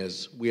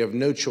subpoenas, we have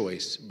no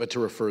choice but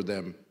to refer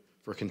them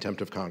for contempt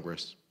of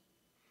Congress.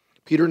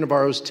 Peter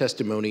Navarro's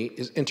testimony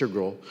is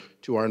integral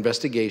to our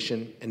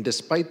investigation, and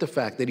despite the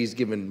fact that he's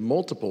given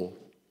multiple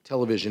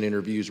television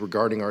interviews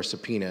regarding our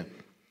subpoena,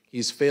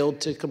 he's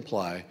failed to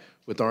comply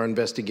with our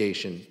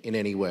investigation in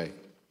any way.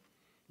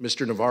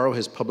 Mr. Navarro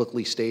has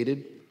publicly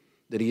stated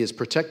that he is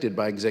protected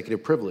by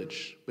executive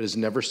privilege, but has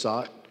never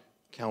sought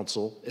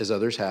counsel, as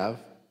others have,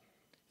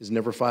 has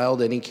never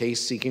filed any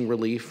case seeking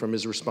relief from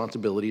his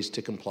responsibilities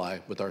to comply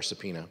with our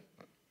subpoena.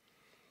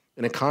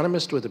 An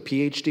economist with a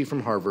PhD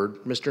from Harvard,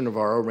 Mr.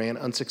 Navarro ran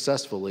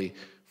unsuccessfully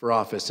for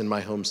office in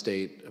my home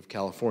state of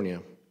California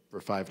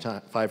for five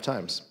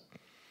times.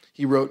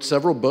 He wrote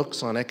several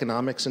books on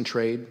economics and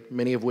trade,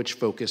 many of which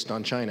focused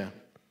on China.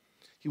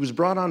 He was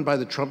brought on by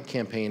the Trump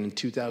campaign in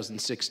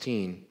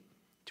 2016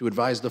 to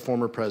advise the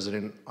former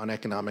president on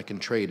economic and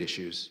trade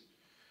issues.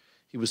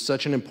 He was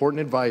such an important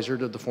advisor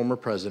to the former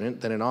president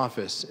that an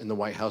office in the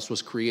White House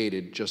was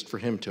created just for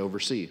him to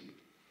oversee,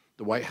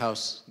 the White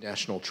House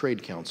National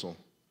Trade Council.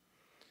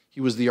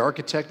 He was the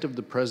architect of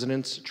the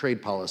president's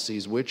trade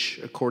policies, which,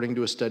 according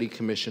to a study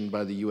commissioned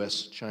by the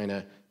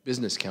U.S.-China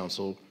Business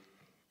Council,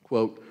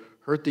 quote,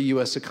 hurt the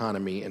U.S.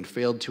 economy and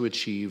failed to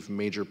achieve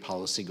major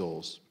policy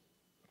goals.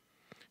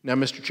 Now,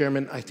 Mr.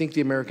 Chairman, I think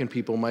the American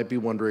people might be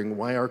wondering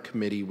why our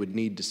committee would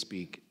need to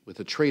speak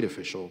with a trade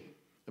official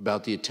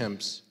about the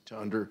attempts to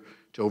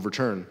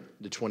overturn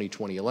the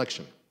 2020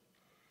 election.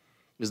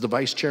 As the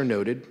Vice Chair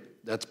noted,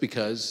 that's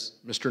because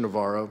Mr.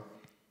 Navarro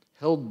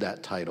held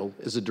that title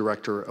as a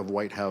director of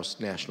White House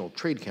National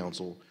Trade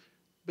Council,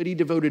 but he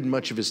devoted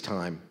much of his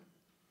time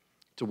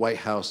to White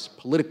House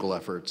political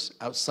efforts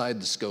outside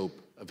the scope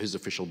of his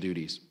official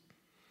duties.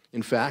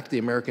 In fact, the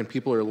American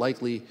people are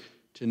likely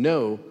to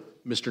know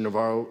Mr.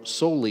 Navarro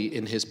solely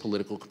in his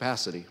political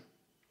capacity.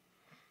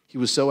 He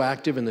was so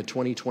active in the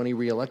 2020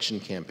 re-election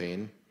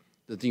campaign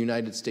that the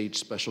United States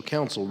Special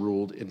Counsel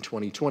ruled in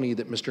 2020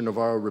 that Mr.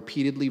 Navarro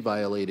repeatedly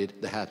violated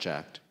the Hatch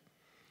Act.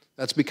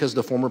 That's because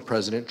the former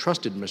president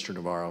trusted Mr.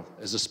 Navarro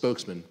as a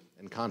spokesman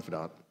and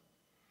confidant.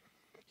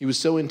 He was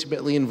so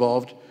intimately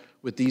involved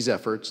with these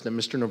efforts that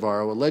Mr.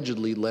 Navarro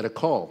allegedly led a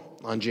call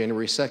on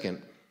January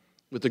 2nd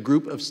with a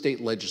group of state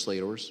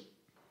legislators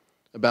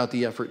about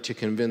the effort to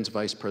convince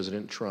Vice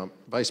President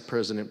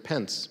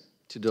Pence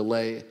to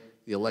delay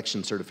the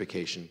election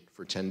certification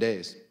for 10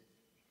 days.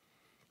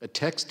 A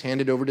text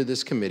handed over to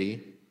this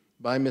committee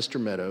by Mr.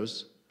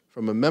 Meadows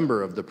from a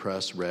member of the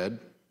press read,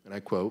 and I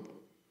quote,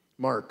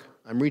 "Mark,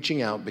 I'm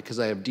reaching out because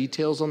I have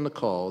details on the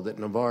call that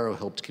Navarro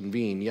helped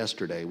convene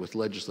yesterday with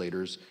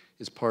legislators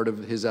as part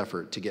of his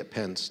effort to get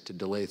Pence to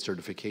delay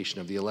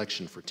certification of the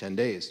election for 10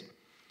 days,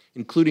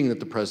 including that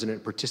the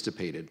president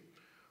participated.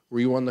 Were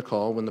you on the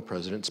call when the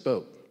president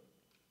spoke?"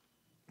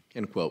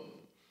 End quote.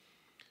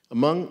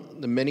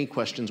 Among the many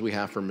questions we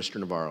have for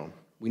Mr. Navarro,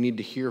 we need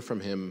to hear from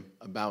him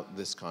about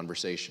this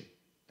conversation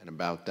and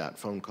about that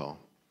phone call.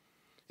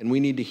 And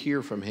we need to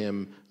hear from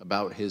him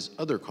about his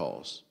other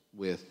calls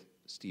with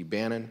Steve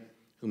Bannon,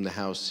 whom the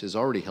House has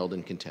already held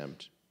in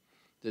contempt,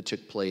 that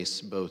took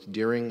place both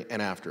during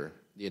and after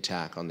the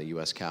attack on the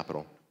U.S.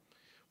 Capitol.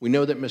 We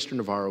know that Mr.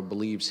 Navarro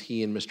believes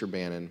he and Mr.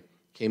 Bannon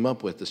came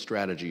up with the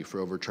strategy for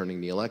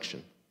overturning the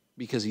election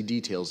because he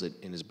details it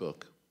in his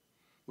book,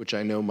 which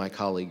I know my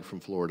colleague from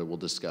Florida will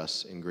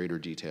discuss in greater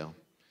detail.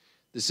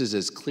 This is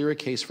as clear a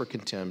case for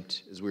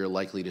contempt as we are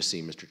likely to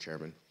see, Mr.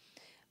 Chairman.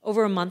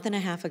 Over a month and a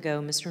half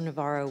ago, Mr.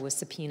 Navarro was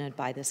subpoenaed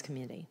by this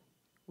committee.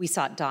 We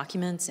sought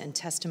documents and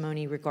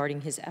testimony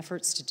regarding his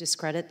efforts to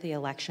discredit the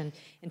election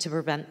and to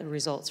prevent the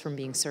results from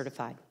being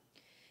certified.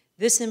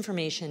 This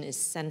information is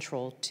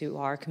central to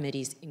our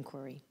committee's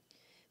inquiry.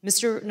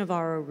 Mr.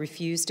 Navarro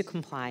refused to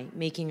comply,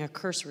 making a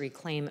cursory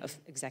claim of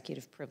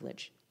executive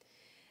privilege.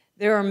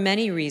 There are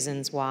many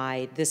reasons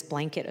why this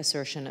blanket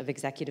assertion of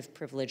executive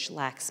privilege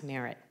lacks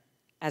merit,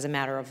 as a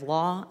matter of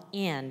law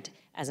and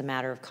as a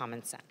matter of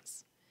common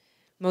sense.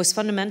 Most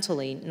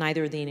fundamentally,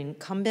 neither the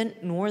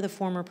incumbent nor the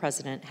former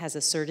president has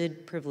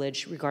asserted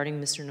privilege regarding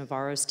Mr.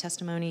 Navarro's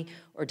testimony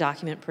or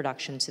document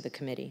production to the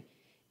committee,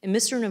 and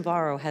Mr.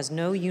 Navarro has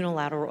no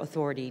unilateral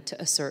authority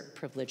to assert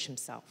privilege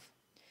himself.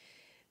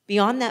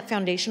 Beyond that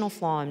foundational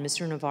flaw in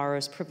Mr.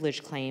 Navarro's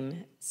privilege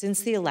claim, since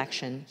the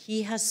election,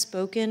 he has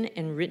spoken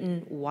and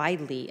written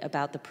widely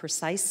about the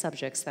precise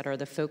subjects that are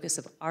the focus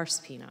of our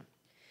subpoena.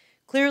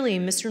 Clearly,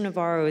 Mr.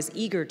 Navarro is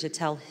eager to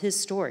tell his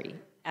story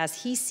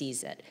as he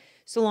sees it,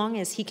 so long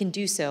as he can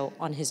do so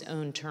on his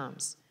own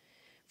terms.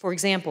 For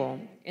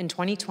example, in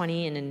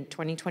 2020 and in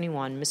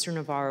 2021, Mr.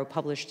 Navarro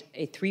published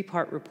a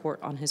 3-part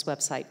report on his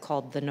website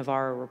called the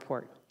Navarro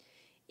Report.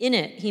 In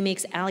it, he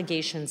makes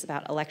allegations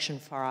about election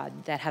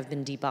fraud that have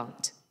been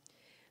debunked.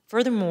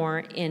 Furthermore,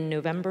 in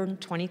November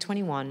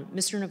 2021,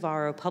 Mr.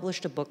 Navarro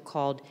published a book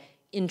called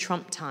In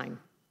Trump Time.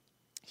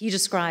 He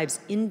describes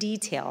in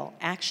detail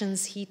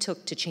actions he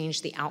took to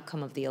change the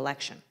outcome of the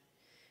election.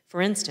 For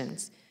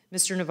instance,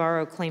 Mr.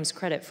 Navarro claims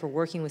credit for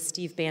working with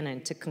Steve Bannon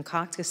to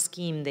concoct a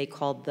scheme they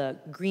called the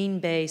Green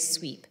Bay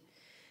Sweep.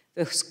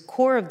 The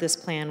core of this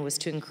plan was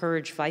to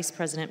encourage Vice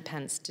President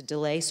Pence to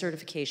delay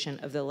certification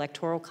of the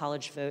Electoral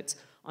College votes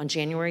on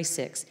January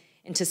 6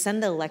 and to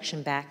send the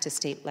election back to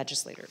state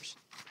legislators.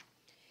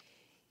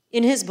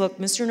 In his book,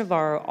 Mr.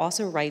 Navarro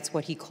also writes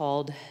what he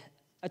called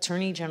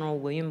Attorney General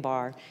William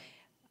Barr.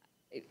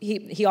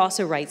 He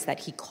also writes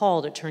that he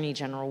called Attorney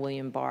General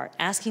William Barr,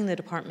 asking the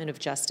Department of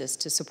Justice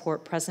to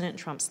support President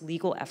Trump's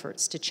legal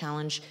efforts to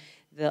challenge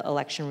the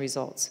election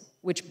results,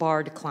 which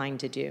Barr declined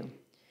to do.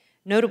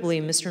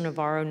 Notably, Mr.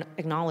 Navarro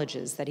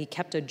acknowledges that he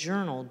kept a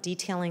journal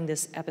detailing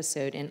this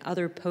episode and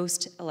other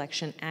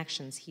post-election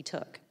actions he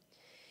took.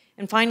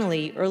 And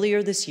finally,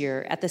 earlier this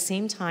year, at the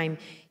same time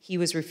he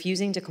was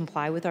refusing to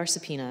comply with our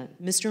subpoena,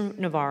 Mr.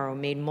 Navarro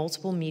made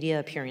multiple media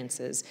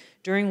appearances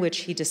during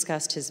which he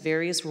discussed his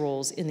various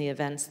roles in the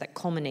events that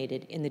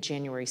culminated in the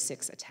January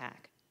 6th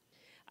attack.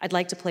 I'd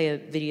like to play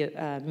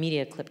a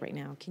media clip right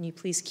now. Can you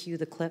please cue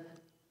the clip?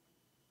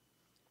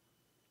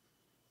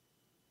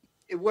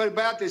 What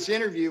about this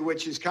interview,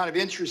 which is kind of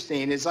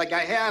interesting, is like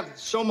I have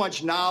so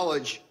much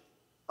knowledge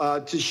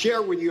to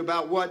share with you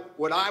about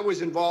what I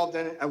was involved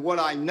in and what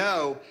I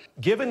know.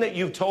 Given that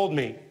you've told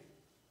me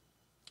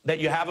that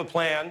you have a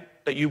plan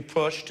that you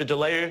push to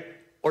delay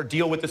or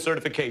deal with the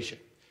certification,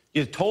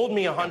 you've told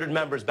me 100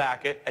 members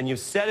back it, and you've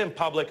said in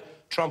public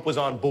Trump was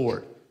on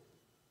board.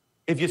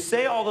 If you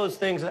say all those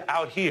things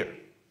out here,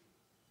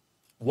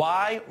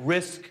 why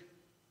risk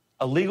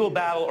a legal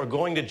battle or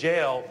going to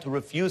jail to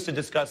refuse to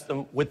discuss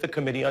them with the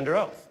committee under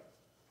oath?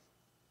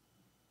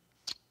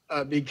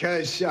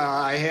 Because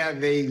I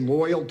have a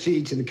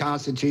loyalty to the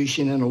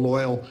Constitution and a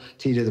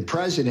loyalty to the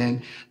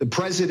president. The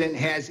president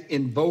has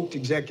invoked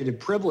executive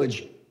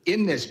privilege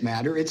in this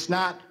matter. It's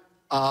not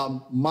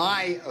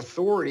my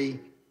authority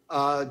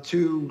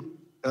to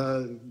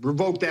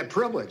revoke that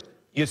privilege.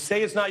 You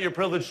say it's not your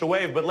privilege to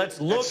waive, but let's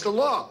look That's the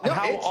law. No, at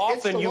how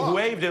often you've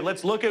waived it.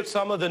 Let's look at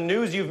some of the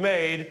news you've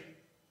made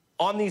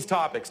on these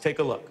topics. Take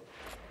a look.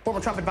 Former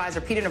Trump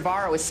advisor Peter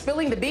Navarro is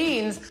spilling the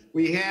beans.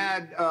 We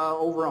had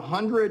over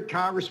 100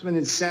 congressmen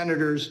and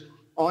senators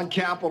on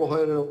Capitol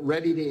Hill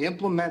ready to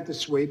implement the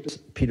sweep.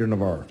 Peter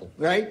Navarro.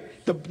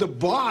 Right? The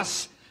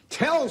boss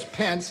tells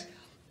Pence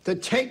to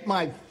take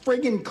my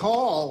friggin'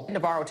 call.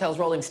 Navarro tells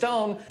Rolling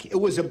Stone it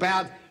was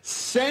about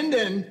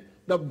sending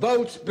the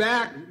votes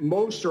back.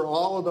 Most or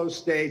all of those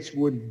states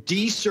would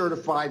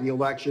decertify the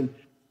election.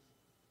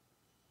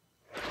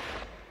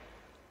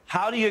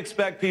 How do you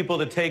expect people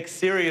to take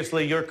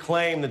seriously your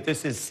claim that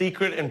this is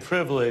secret and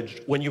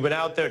privileged when you've been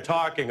out there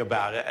talking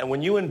about it? And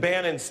when you and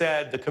Bannon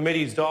said the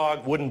committee's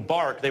dog wouldn't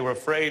bark, they were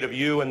afraid of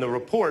you and the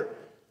report,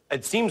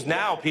 it seems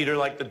now, Peter,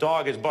 like the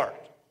dog has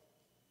barked.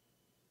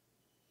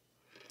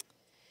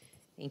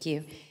 Thank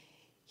you.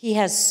 He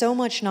has so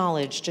much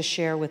knowledge to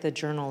share with a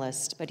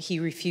journalist, but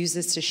he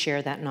refuses to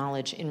share that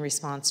knowledge in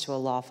response to a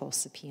lawful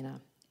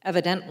subpoena.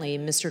 Evidently,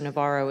 Mr.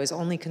 Navarro is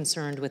only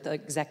concerned with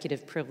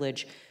executive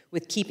privilege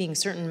with keeping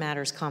certain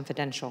matters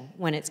confidential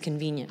when it's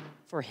convenient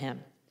for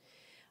him.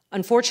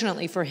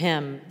 Unfortunately for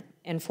him,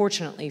 and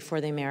fortunately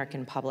for the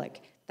American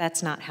public,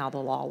 that's not how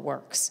the law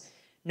works.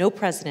 No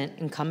president,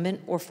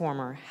 incumbent or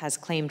former, has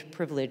claimed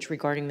privilege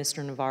regarding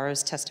Mr.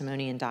 Navarro's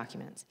testimony and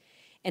documents.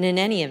 And in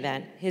any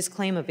event, his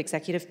claim of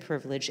executive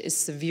privilege is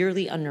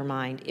severely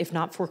undermined, if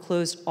not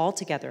foreclosed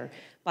altogether,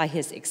 by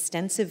his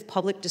extensive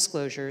public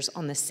disclosures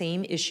on the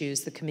same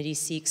issues the committee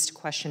seeks to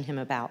question him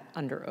about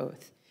under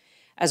oath.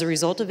 As a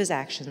result of his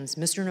actions,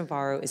 Mr.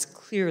 Navarro is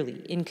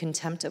clearly in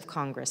contempt of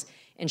Congress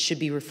and should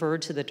be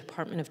referred to the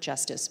Department of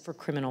Justice for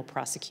criminal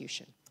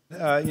prosecution.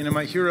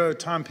 My hero,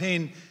 Tom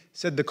Paine,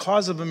 said the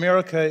cause of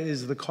America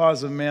is the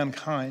cause of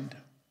mankind.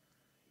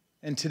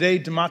 And today,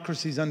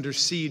 democracy is under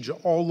siege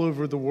all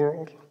over the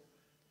world.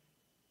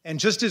 And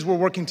just as we're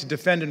working to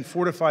defend and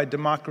fortify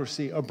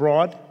democracy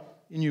abroad,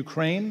 in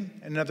Ukraine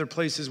and other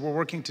places, we're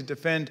working to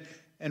defend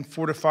and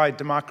fortify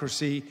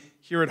democracy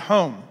here at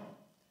home.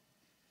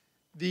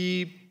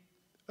 The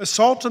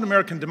assault on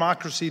American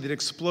democracy that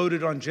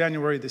exploded on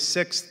January the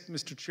 6th,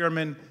 Mr.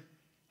 Chairman,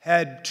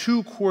 had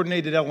two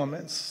coordinated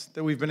elements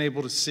that we've been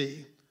able to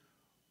see.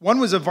 One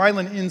was a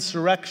violent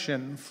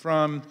insurrection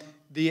from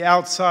the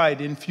outside,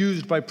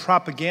 infused by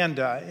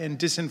propaganda and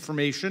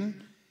disinformation,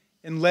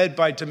 and led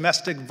by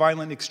domestic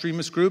violent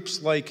extremist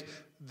groups like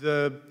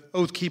the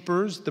Oath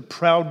Keepers, the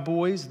Proud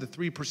Boys, the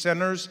Three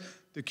Percenters,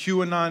 the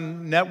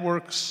QAnon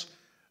networks,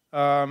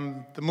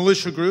 the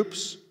militia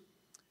groups.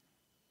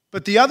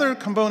 But the other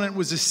component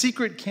was a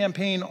secret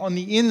campaign on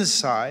the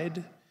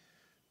inside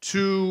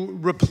to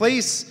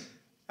replace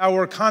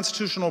our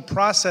constitutional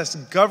process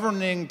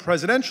governing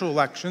presidential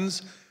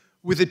elections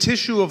with a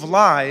tissue of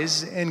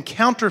lies and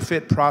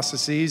counterfeit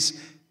processes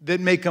that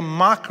make a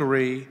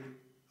mockery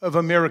of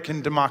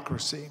American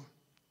democracy.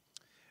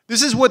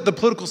 This is what the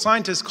political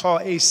scientists call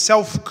a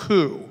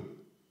self-coup.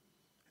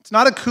 It's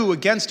not a coup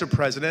against a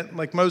president,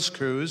 like most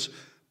coups,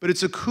 but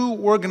it's a coup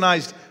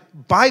organized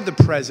by the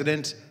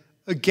president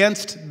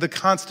against the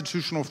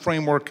constitutional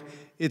framework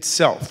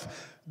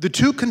itself. The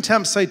two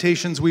contempt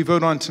citations we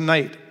vote on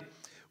tonight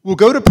will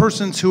go to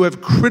persons who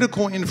have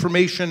critical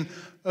information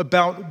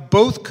about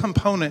both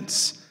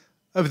components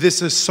of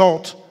this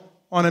assault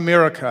on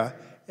America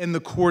and the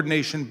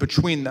coordination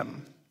between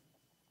them.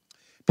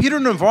 Peter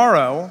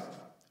Navarro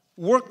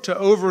worked to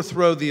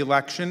overthrow the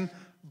election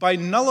by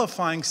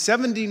nullifying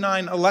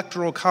 79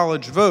 electoral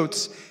college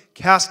votes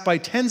cast by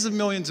tens of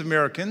millions of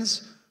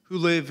Americans who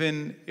live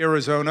in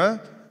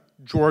Arizona,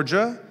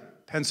 Georgia,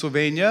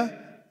 Pennsylvania,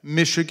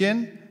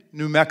 Michigan,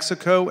 New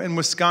Mexico, and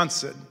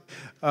Wisconsin.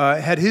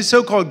 Had his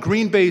so-called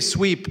Green Bay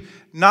sweep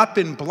not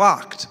been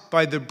blocked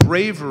by the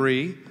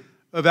bravery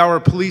of our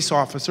police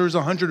officers,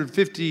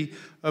 150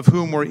 of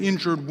whom were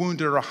injured,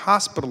 wounded, or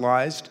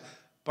hospitalized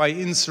by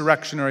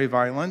insurrectionary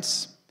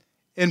violence,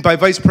 and by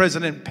Vice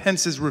President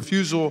Pence's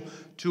refusal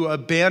to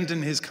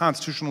abandon his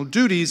constitutional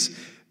duties,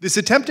 this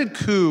attempted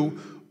coup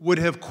would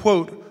have,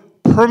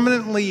 quote,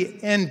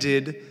 permanently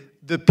ended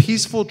the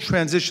peaceful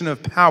transition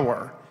of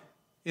power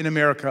in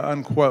America,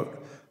 unquote,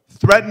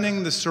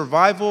 threatening the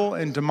survival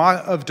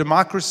of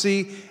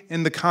democracy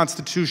and the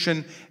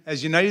Constitution,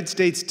 as United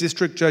States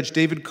District Judge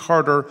David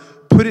Carter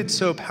put it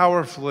so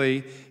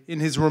powerfully in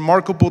his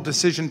remarkable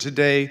decision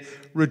today,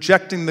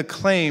 rejecting the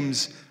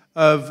claims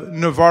of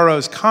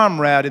Navarro's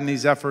comrade in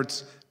these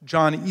efforts,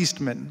 John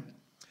Eastman.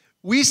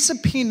 We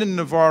subpoenaed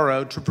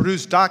Navarro to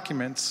produce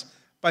documents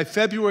by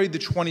February the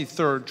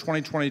 23rd,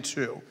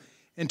 2022,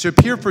 and to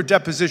appear for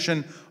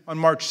deposition on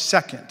March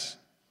 2nd.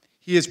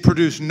 He has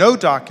produced no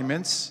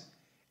documents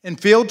and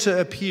failed to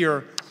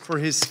appear for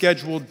his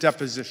scheduled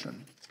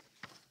deposition.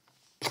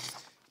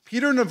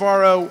 Peter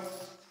Navarro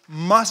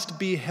must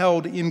be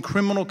held in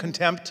criminal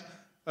contempt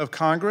of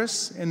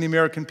Congress and the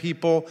American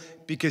people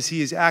because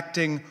he is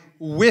acting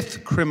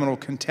with criminal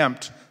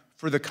contempt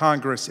for the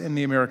Congress and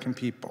the American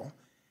people.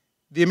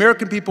 The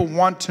American people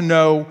want to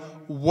know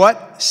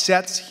what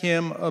sets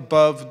him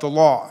above the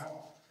law.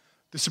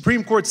 The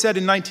Supreme Court said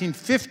in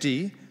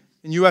 1950,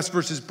 in U.S.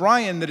 versus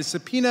Bryan, that a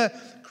subpoena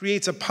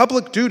creates a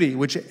public duty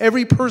which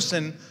every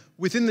person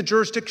within the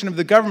jurisdiction of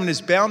the government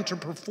is bound to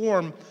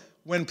perform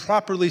when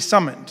properly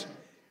summoned.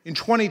 In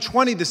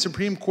 2020, the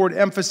Supreme Court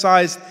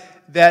emphasized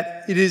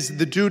that it is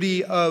the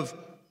duty of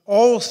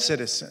all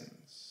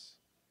citizens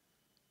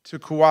to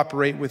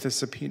cooperate with a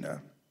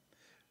subpoena.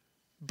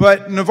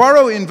 But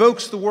Navarro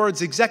invokes the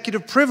words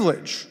executive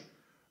privilege,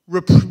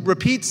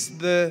 repeats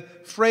the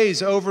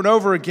phrase over and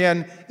over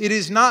again, "It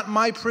is not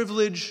my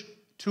privilege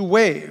to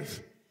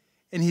waive."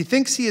 And he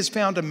thinks he has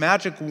found a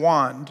magic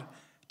wand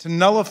to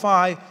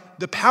nullify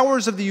the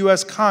powers of the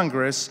U.S.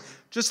 Congress,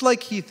 just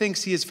like he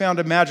thinks he has found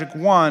a magic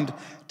wand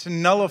to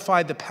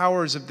nullify the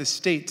powers of the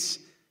states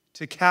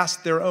to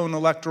cast their own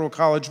electoral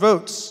college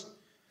votes.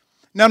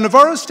 Now,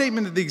 Navarro's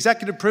statement that the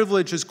executive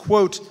privilege is,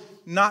 quote,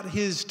 not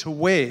his to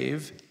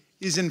waive,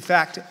 is in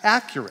fact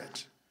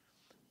accurate.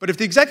 But if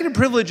the executive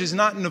privilege is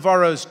not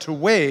Navarro's to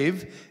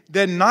waive,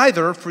 then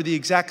neither, for the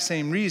exact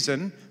same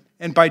reason,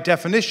 and by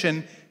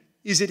definition,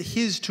 is it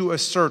his to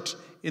assert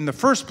in the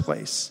first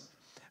place.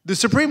 The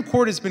Supreme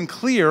Court has been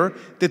clear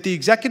that the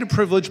executive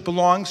privilege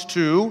belongs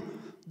to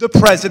the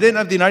President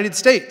of the United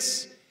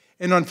States.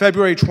 And on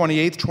February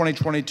 28,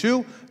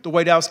 2022, the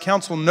White House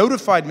counsel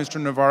notified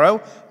Mr.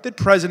 Navarro that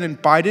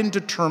President Biden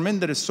determined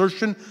that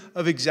assertion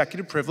of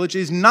executive privilege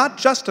is not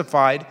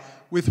justified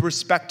with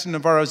respect to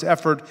Navarro's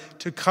effort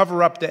to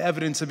cover up the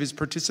evidence of his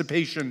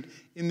participation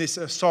in this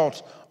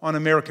assault on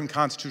American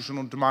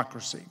constitutional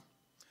democracy.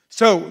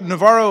 So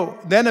Navarro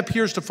then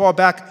appears to fall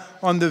back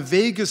on the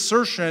vague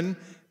assertion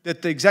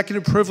that the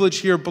executive privilege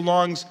here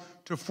belongs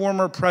to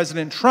former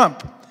President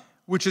Trump,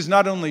 which is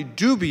not only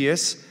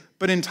dubious,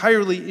 but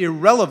entirely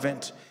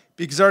irrelevant,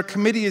 because our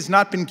committee has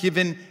not been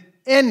given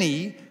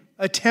any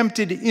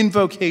attempted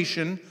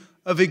invocation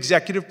of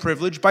executive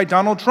privilege by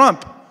Donald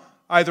Trump,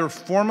 either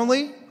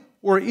formally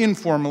or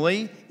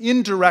informally,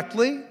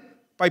 indirectly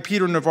by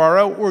Peter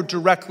Navarro or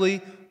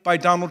directly by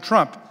Donald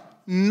Trump.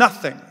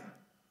 Nothing.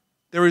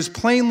 There is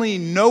plainly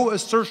no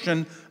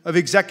assertion of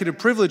executive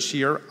privilege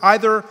here,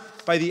 either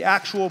by the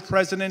actual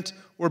president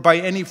or by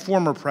any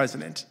former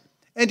president.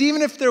 And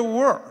even if there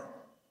were,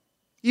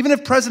 even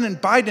if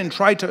President Biden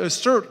tried to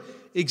assert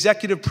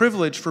executive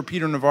privilege for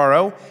Peter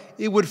Navarro,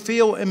 it would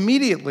fail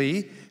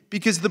immediately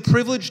because the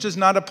privilege does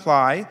not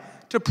apply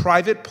to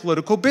private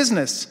political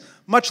business,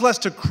 much less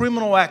to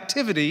criminal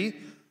activity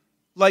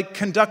like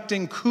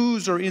conducting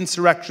coups or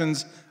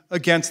insurrections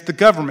against the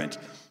government.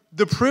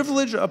 The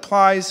privilege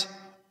applies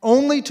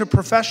only to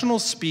professional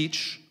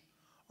speech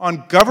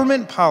on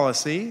government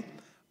policy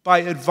by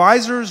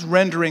advisors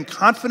rendering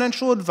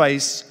confidential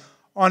advice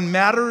on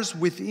matters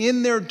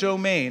within their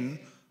domain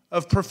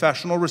of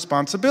professional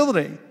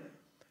responsibility.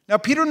 Now,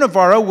 Peter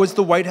Navarro was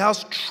the White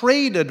House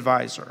trade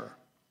advisor.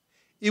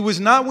 It was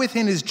not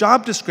within his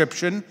job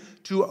description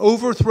to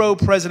overthrow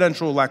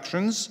presidential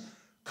elections,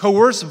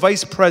 coerce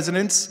vice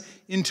presidents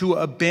into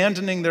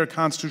abandoning their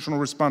constitutional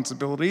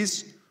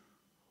responsibilities,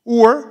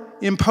 or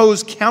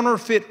impose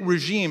counterfeit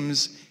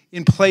regimes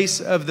in place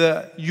of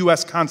the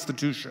U.S.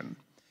 Constitution.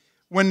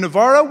 When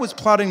Navarro was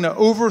plotting to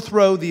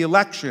overthrow the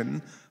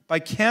election by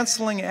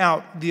canceling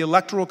out the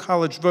Electoral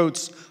College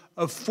votes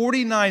of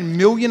 49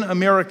 million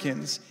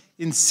Americans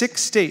in 6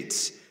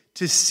 states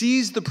to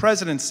seize the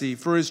presidency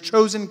for his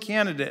chosen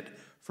candidate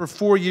for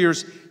 4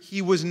 years,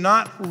 he was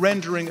not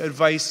rendering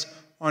advice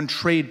on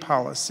trade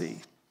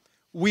policy.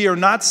 We are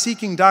not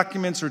seeking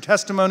documents or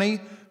testimony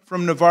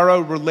from Navarro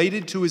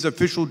related to his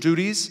official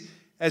duties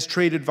as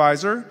trade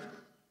advisor.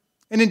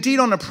 And indeed,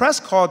 on a press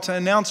call to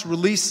announce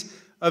release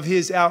of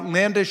his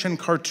outlandish and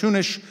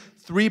cartoonish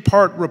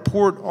 3-part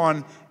report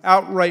on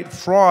outright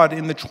fraud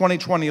in the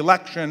 2020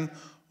 election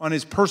on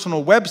his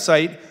personal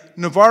website,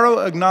 Navarro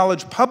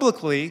acknowledged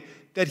publicly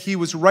that he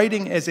was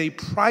writing as a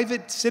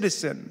private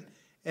citizen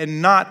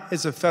and not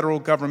as a federal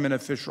government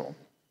official.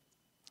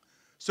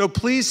 So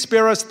please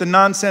spare us the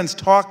nonsense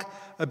talk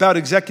about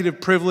executive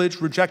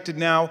privilege, rejected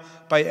now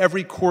by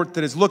every court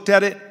that has looked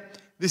at it.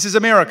 This is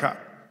America,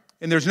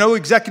 and there's no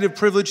executive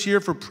privilege here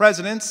for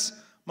presidents,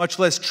 much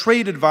less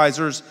trade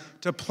advisors,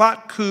 to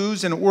plot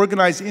coups and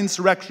organize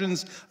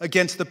insurrections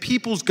against the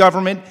people's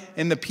government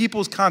and the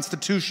people's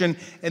constitution,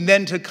 and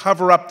then to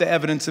cover up the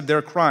evidence of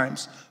their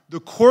crimes. The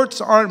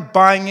courts aren't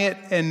buying it,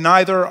 and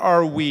neither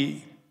are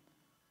we.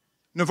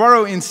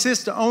 Navarro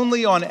insists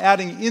only on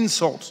adding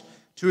insult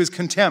to his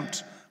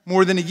contempt.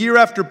 More than a year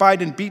after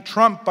Biden beat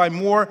Trump by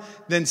more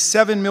than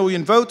 7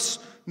 million votes,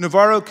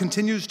 Navarro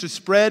continues to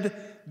spread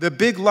the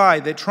big lie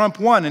that Trump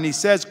won, and he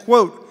says,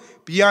 quote,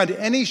 "Beyond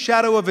any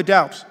shadow of a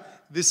doubt,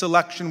 this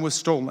election was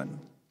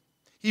stolen."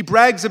 He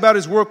brags about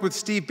his work with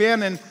Steve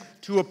Bannon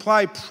to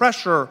apply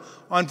pressure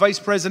on Vice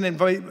President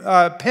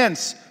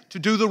Pence to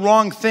do the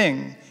wrong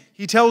thing.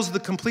 He tells the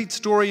complete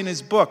story in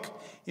his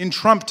book, In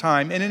Trump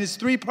Time, and in his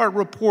 3-part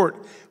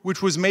report,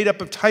 which was made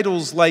up of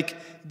titles like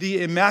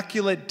The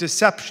Immaculate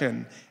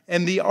Deception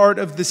and The Art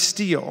of the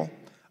Steal,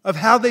 of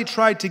how they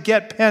tried to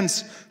get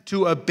Pence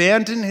to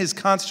abandon his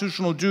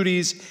constitutional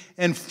duties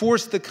and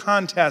force the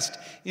contest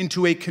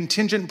into a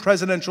contingent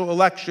presidential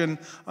election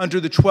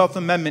under the 12th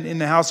Amendment in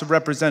the House of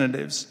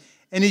Representatives.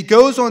 And he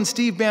goes on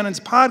Steve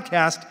Bannon's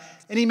podcast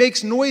and he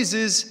makes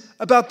noises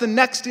about the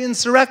next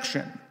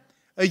insurrection.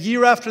 A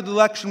year after the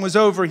election was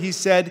over, he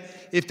said,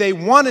 if they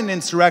want an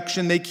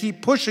insurrection, they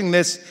keep pushing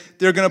this,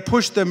 they're going to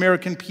push the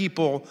American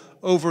people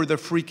over the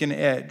freaking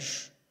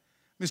edge.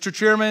 Mr.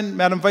 Chairman,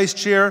 Madam Vice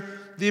Chair,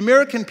 the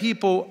American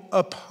people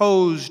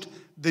opposed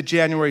the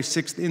January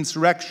 6th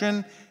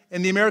insurrection,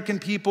 and the American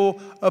people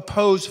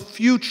oppose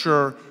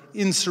future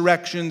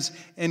insurrections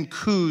and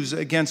coups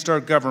against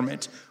our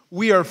government.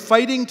 We are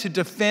fighting to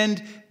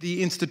defend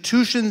the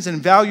institutions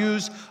and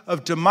values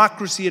of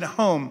democracy at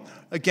home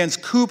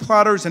against coup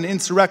plotters and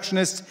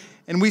insurrectionists,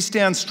 and we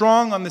stand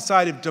strong on the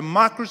side of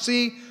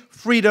democracy,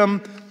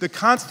 freedom, the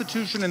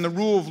Constitution, and the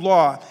rule of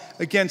law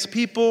against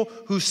people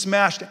who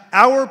smashed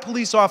our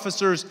police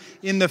officers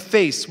in the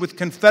face with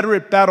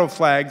Confederate battle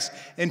flags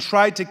and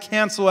tried to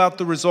cancel out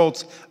the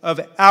results of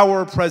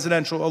our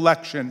presidential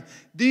election.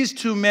 These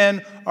two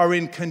men are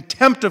in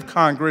contempt of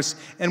Congress,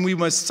 and we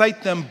must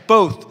cite them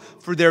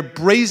both for their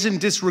brazen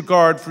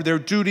disregard for their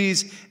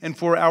duties and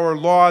for our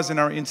laws and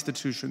our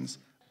institutions.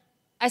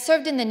 I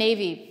served in the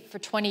Navy for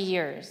 20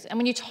 years, and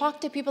when you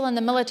talk to people in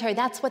the military,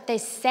 that's what they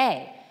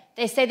say.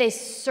 They say they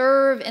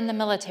serve in the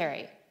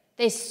military.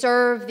 They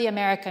serve the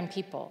American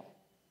people.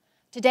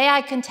 Today,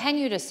 I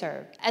continue to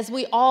serve, as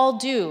we all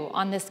do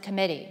on this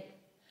committee.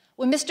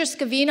 When Mr.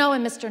 Scavino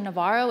and Mr.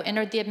 Navarro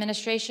entered the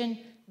administration,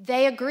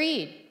 they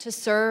agreed to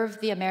serve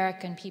the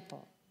American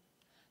people.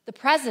 The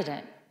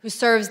president, who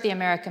serves the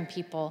American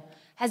people,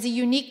 has a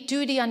unique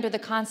duty under the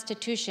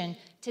Constitution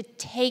to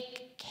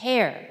take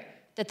care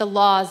that the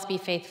laws be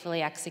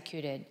faithfully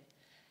executed.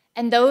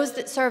 And those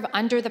that serve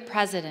under the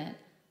president,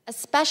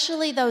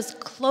 especially those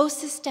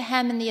closest to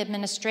him in the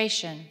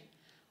administration,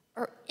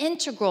 are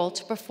integral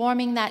to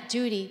performing that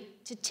duty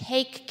to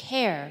take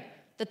care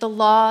that the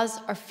laws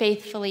are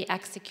faithfully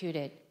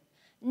executed,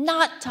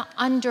 not to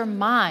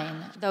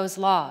undermine those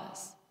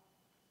laws.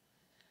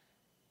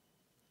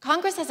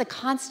 Congress has a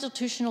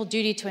constitutional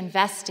duty to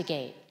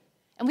investigate,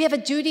 and we have a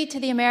duty to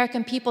the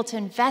American people to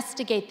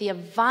investigate the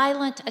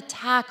violent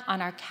attack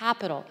on our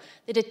Capitol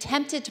that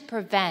attempted to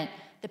prevent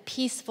the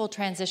peaceful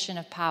transition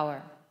of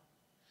power.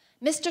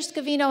 Mr.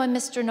 Scavino and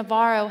Mr.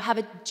 Navarro have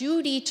a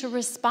duty to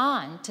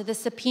respond to the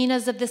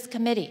subpoenas of this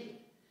committee.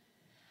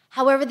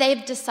 However,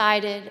 they've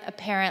decided,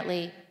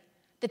 apparently,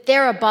 that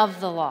they're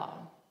above the law.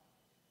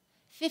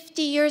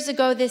 50 years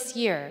ago this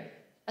year,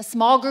 a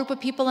small group of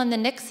people in the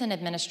Nixon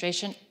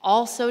administration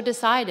also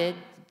decided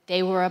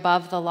they were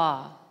above the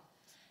law.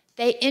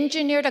 They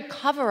engineered a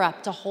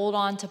cover-up to hold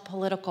on to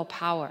political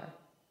power.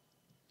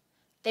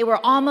 They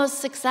were almost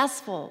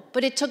successful,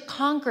 but it took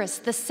Congress,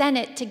 the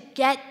Senate, to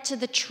get to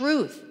the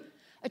truth,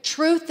 a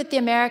truth that the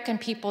American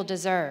people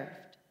deserved.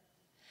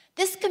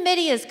 This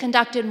committee has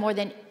conducted more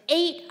than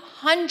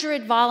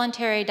 800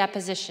 voluntary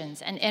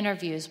depositions and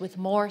interviews, with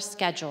more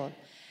scheduled,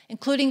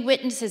 including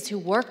witnesses who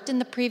worked in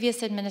the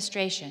previous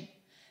administration.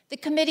 The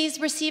committee's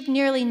received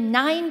nearly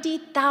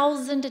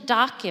 90,000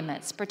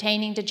 documents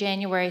pertaining to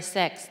January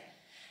 6th,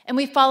 and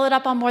we followed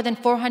up on more than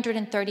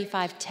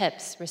 435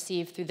 tips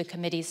received through the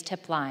committee's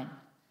tip line.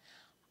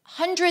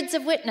 Hundreds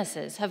of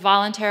witnesses have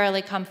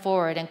voluntarily come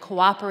forward and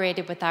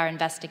cooperated with our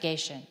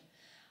investigation.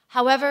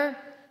 However,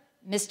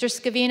 Mr.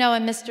 Scavino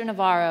and Mr.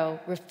 Navarro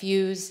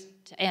refuse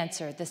to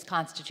answer this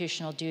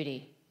constitutional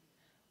duty.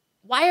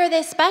 Why are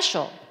they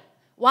special?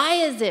 Why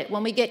is it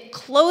when we get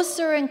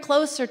closer and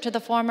closer to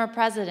the former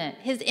president,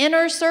 his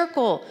inner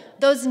circle,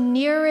 those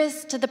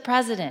nearest to the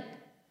president,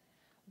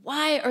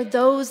 why are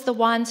those the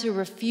ones who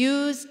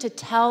refuse to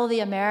tell the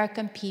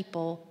American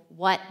people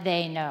what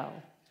they know?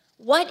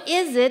 What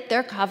is it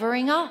they're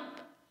covering up?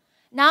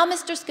 Now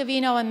Mr.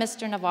 Scavino and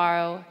Mr.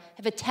 Navarro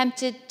have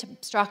attempted to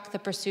obstruct the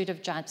pursuit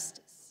of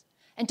justice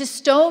and to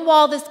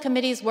stonewall this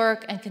committee's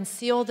work and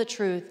conceal the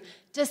truth,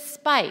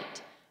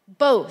 despite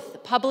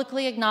both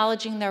publicly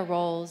acknowledging their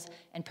roles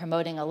in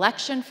promoting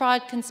election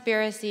fraud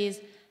conspiracies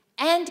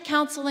and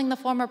counseling the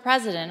former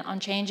president on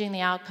changing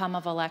the outcome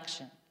of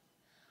election.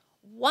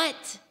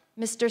 What,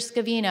 Mr.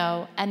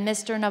 Scavino and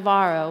Mr.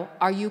 Navarro,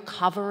 are you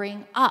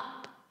covering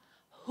up?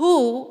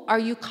 Who are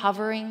you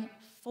covering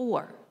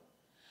for?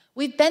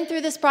 We've been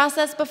through this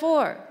process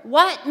before.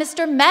 What,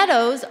 Mr.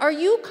 Meadows, are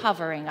you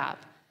covering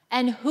up?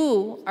 And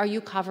who are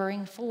you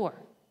covering for?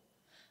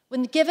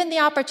 When given the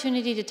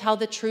opportunity to tell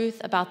the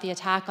truth about the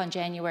attack on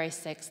January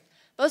 6th,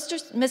 both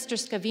Mr.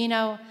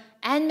 Scavino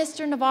and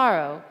Mr.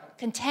 Navarro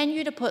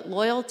continue to put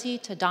loyalty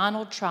to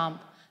Donald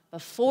Trump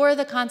before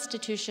the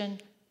Constitution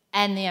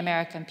and the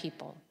American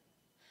people.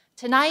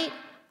 Tonight,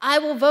 I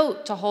will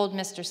vote to hold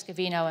Mr.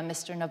 Scavino and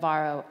Mr.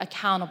 Navarro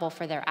accountable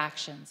for their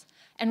actions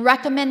and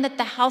recommend that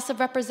the House of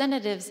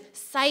Representatives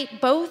cite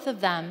both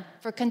of them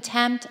for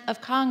contempt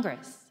of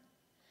Congress.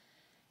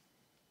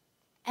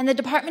 And the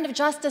Department of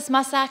Justice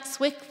must act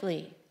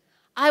swiftly.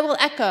 I will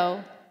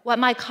echo what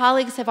my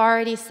colleagues have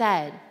already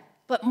said,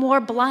 but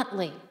more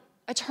bluntly,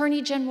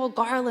 Attorney General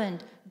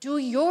Garland, do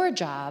your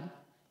job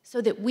so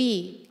that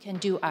we can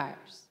do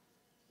ours.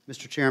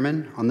 Mr.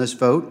 Chairman, on this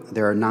vote,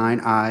 there are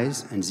 9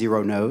 ayes and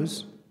 0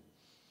 noes.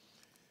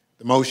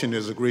 The motion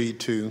is agreed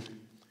to.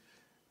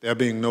 There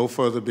being no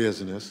further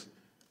business,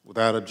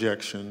 without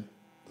objection,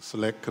 the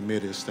Select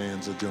Committee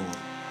stands adjourned.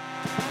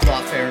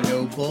 Lawfare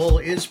No Bull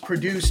is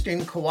produced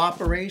in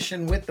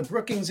cooperation with the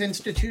Brookings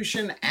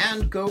Institution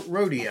and Goat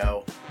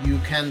Rodeo. You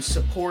can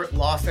support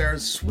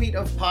Lawfare's suite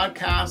of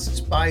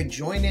podcasts by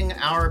joining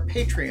our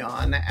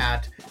Patreon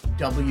at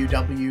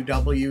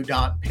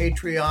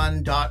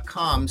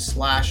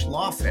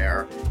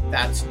www.patreon.com/lawfare.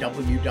 That's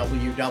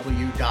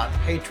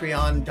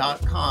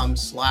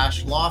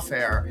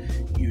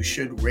www.patreon.com/lawfare. You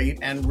should rate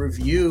and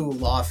review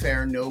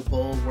Lawfare No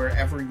Bull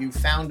wherever you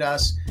found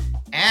us.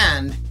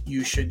 And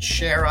you should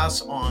share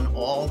us on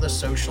all the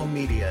social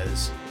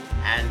medias.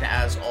 And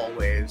as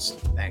always,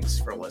 thanks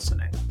for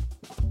listening.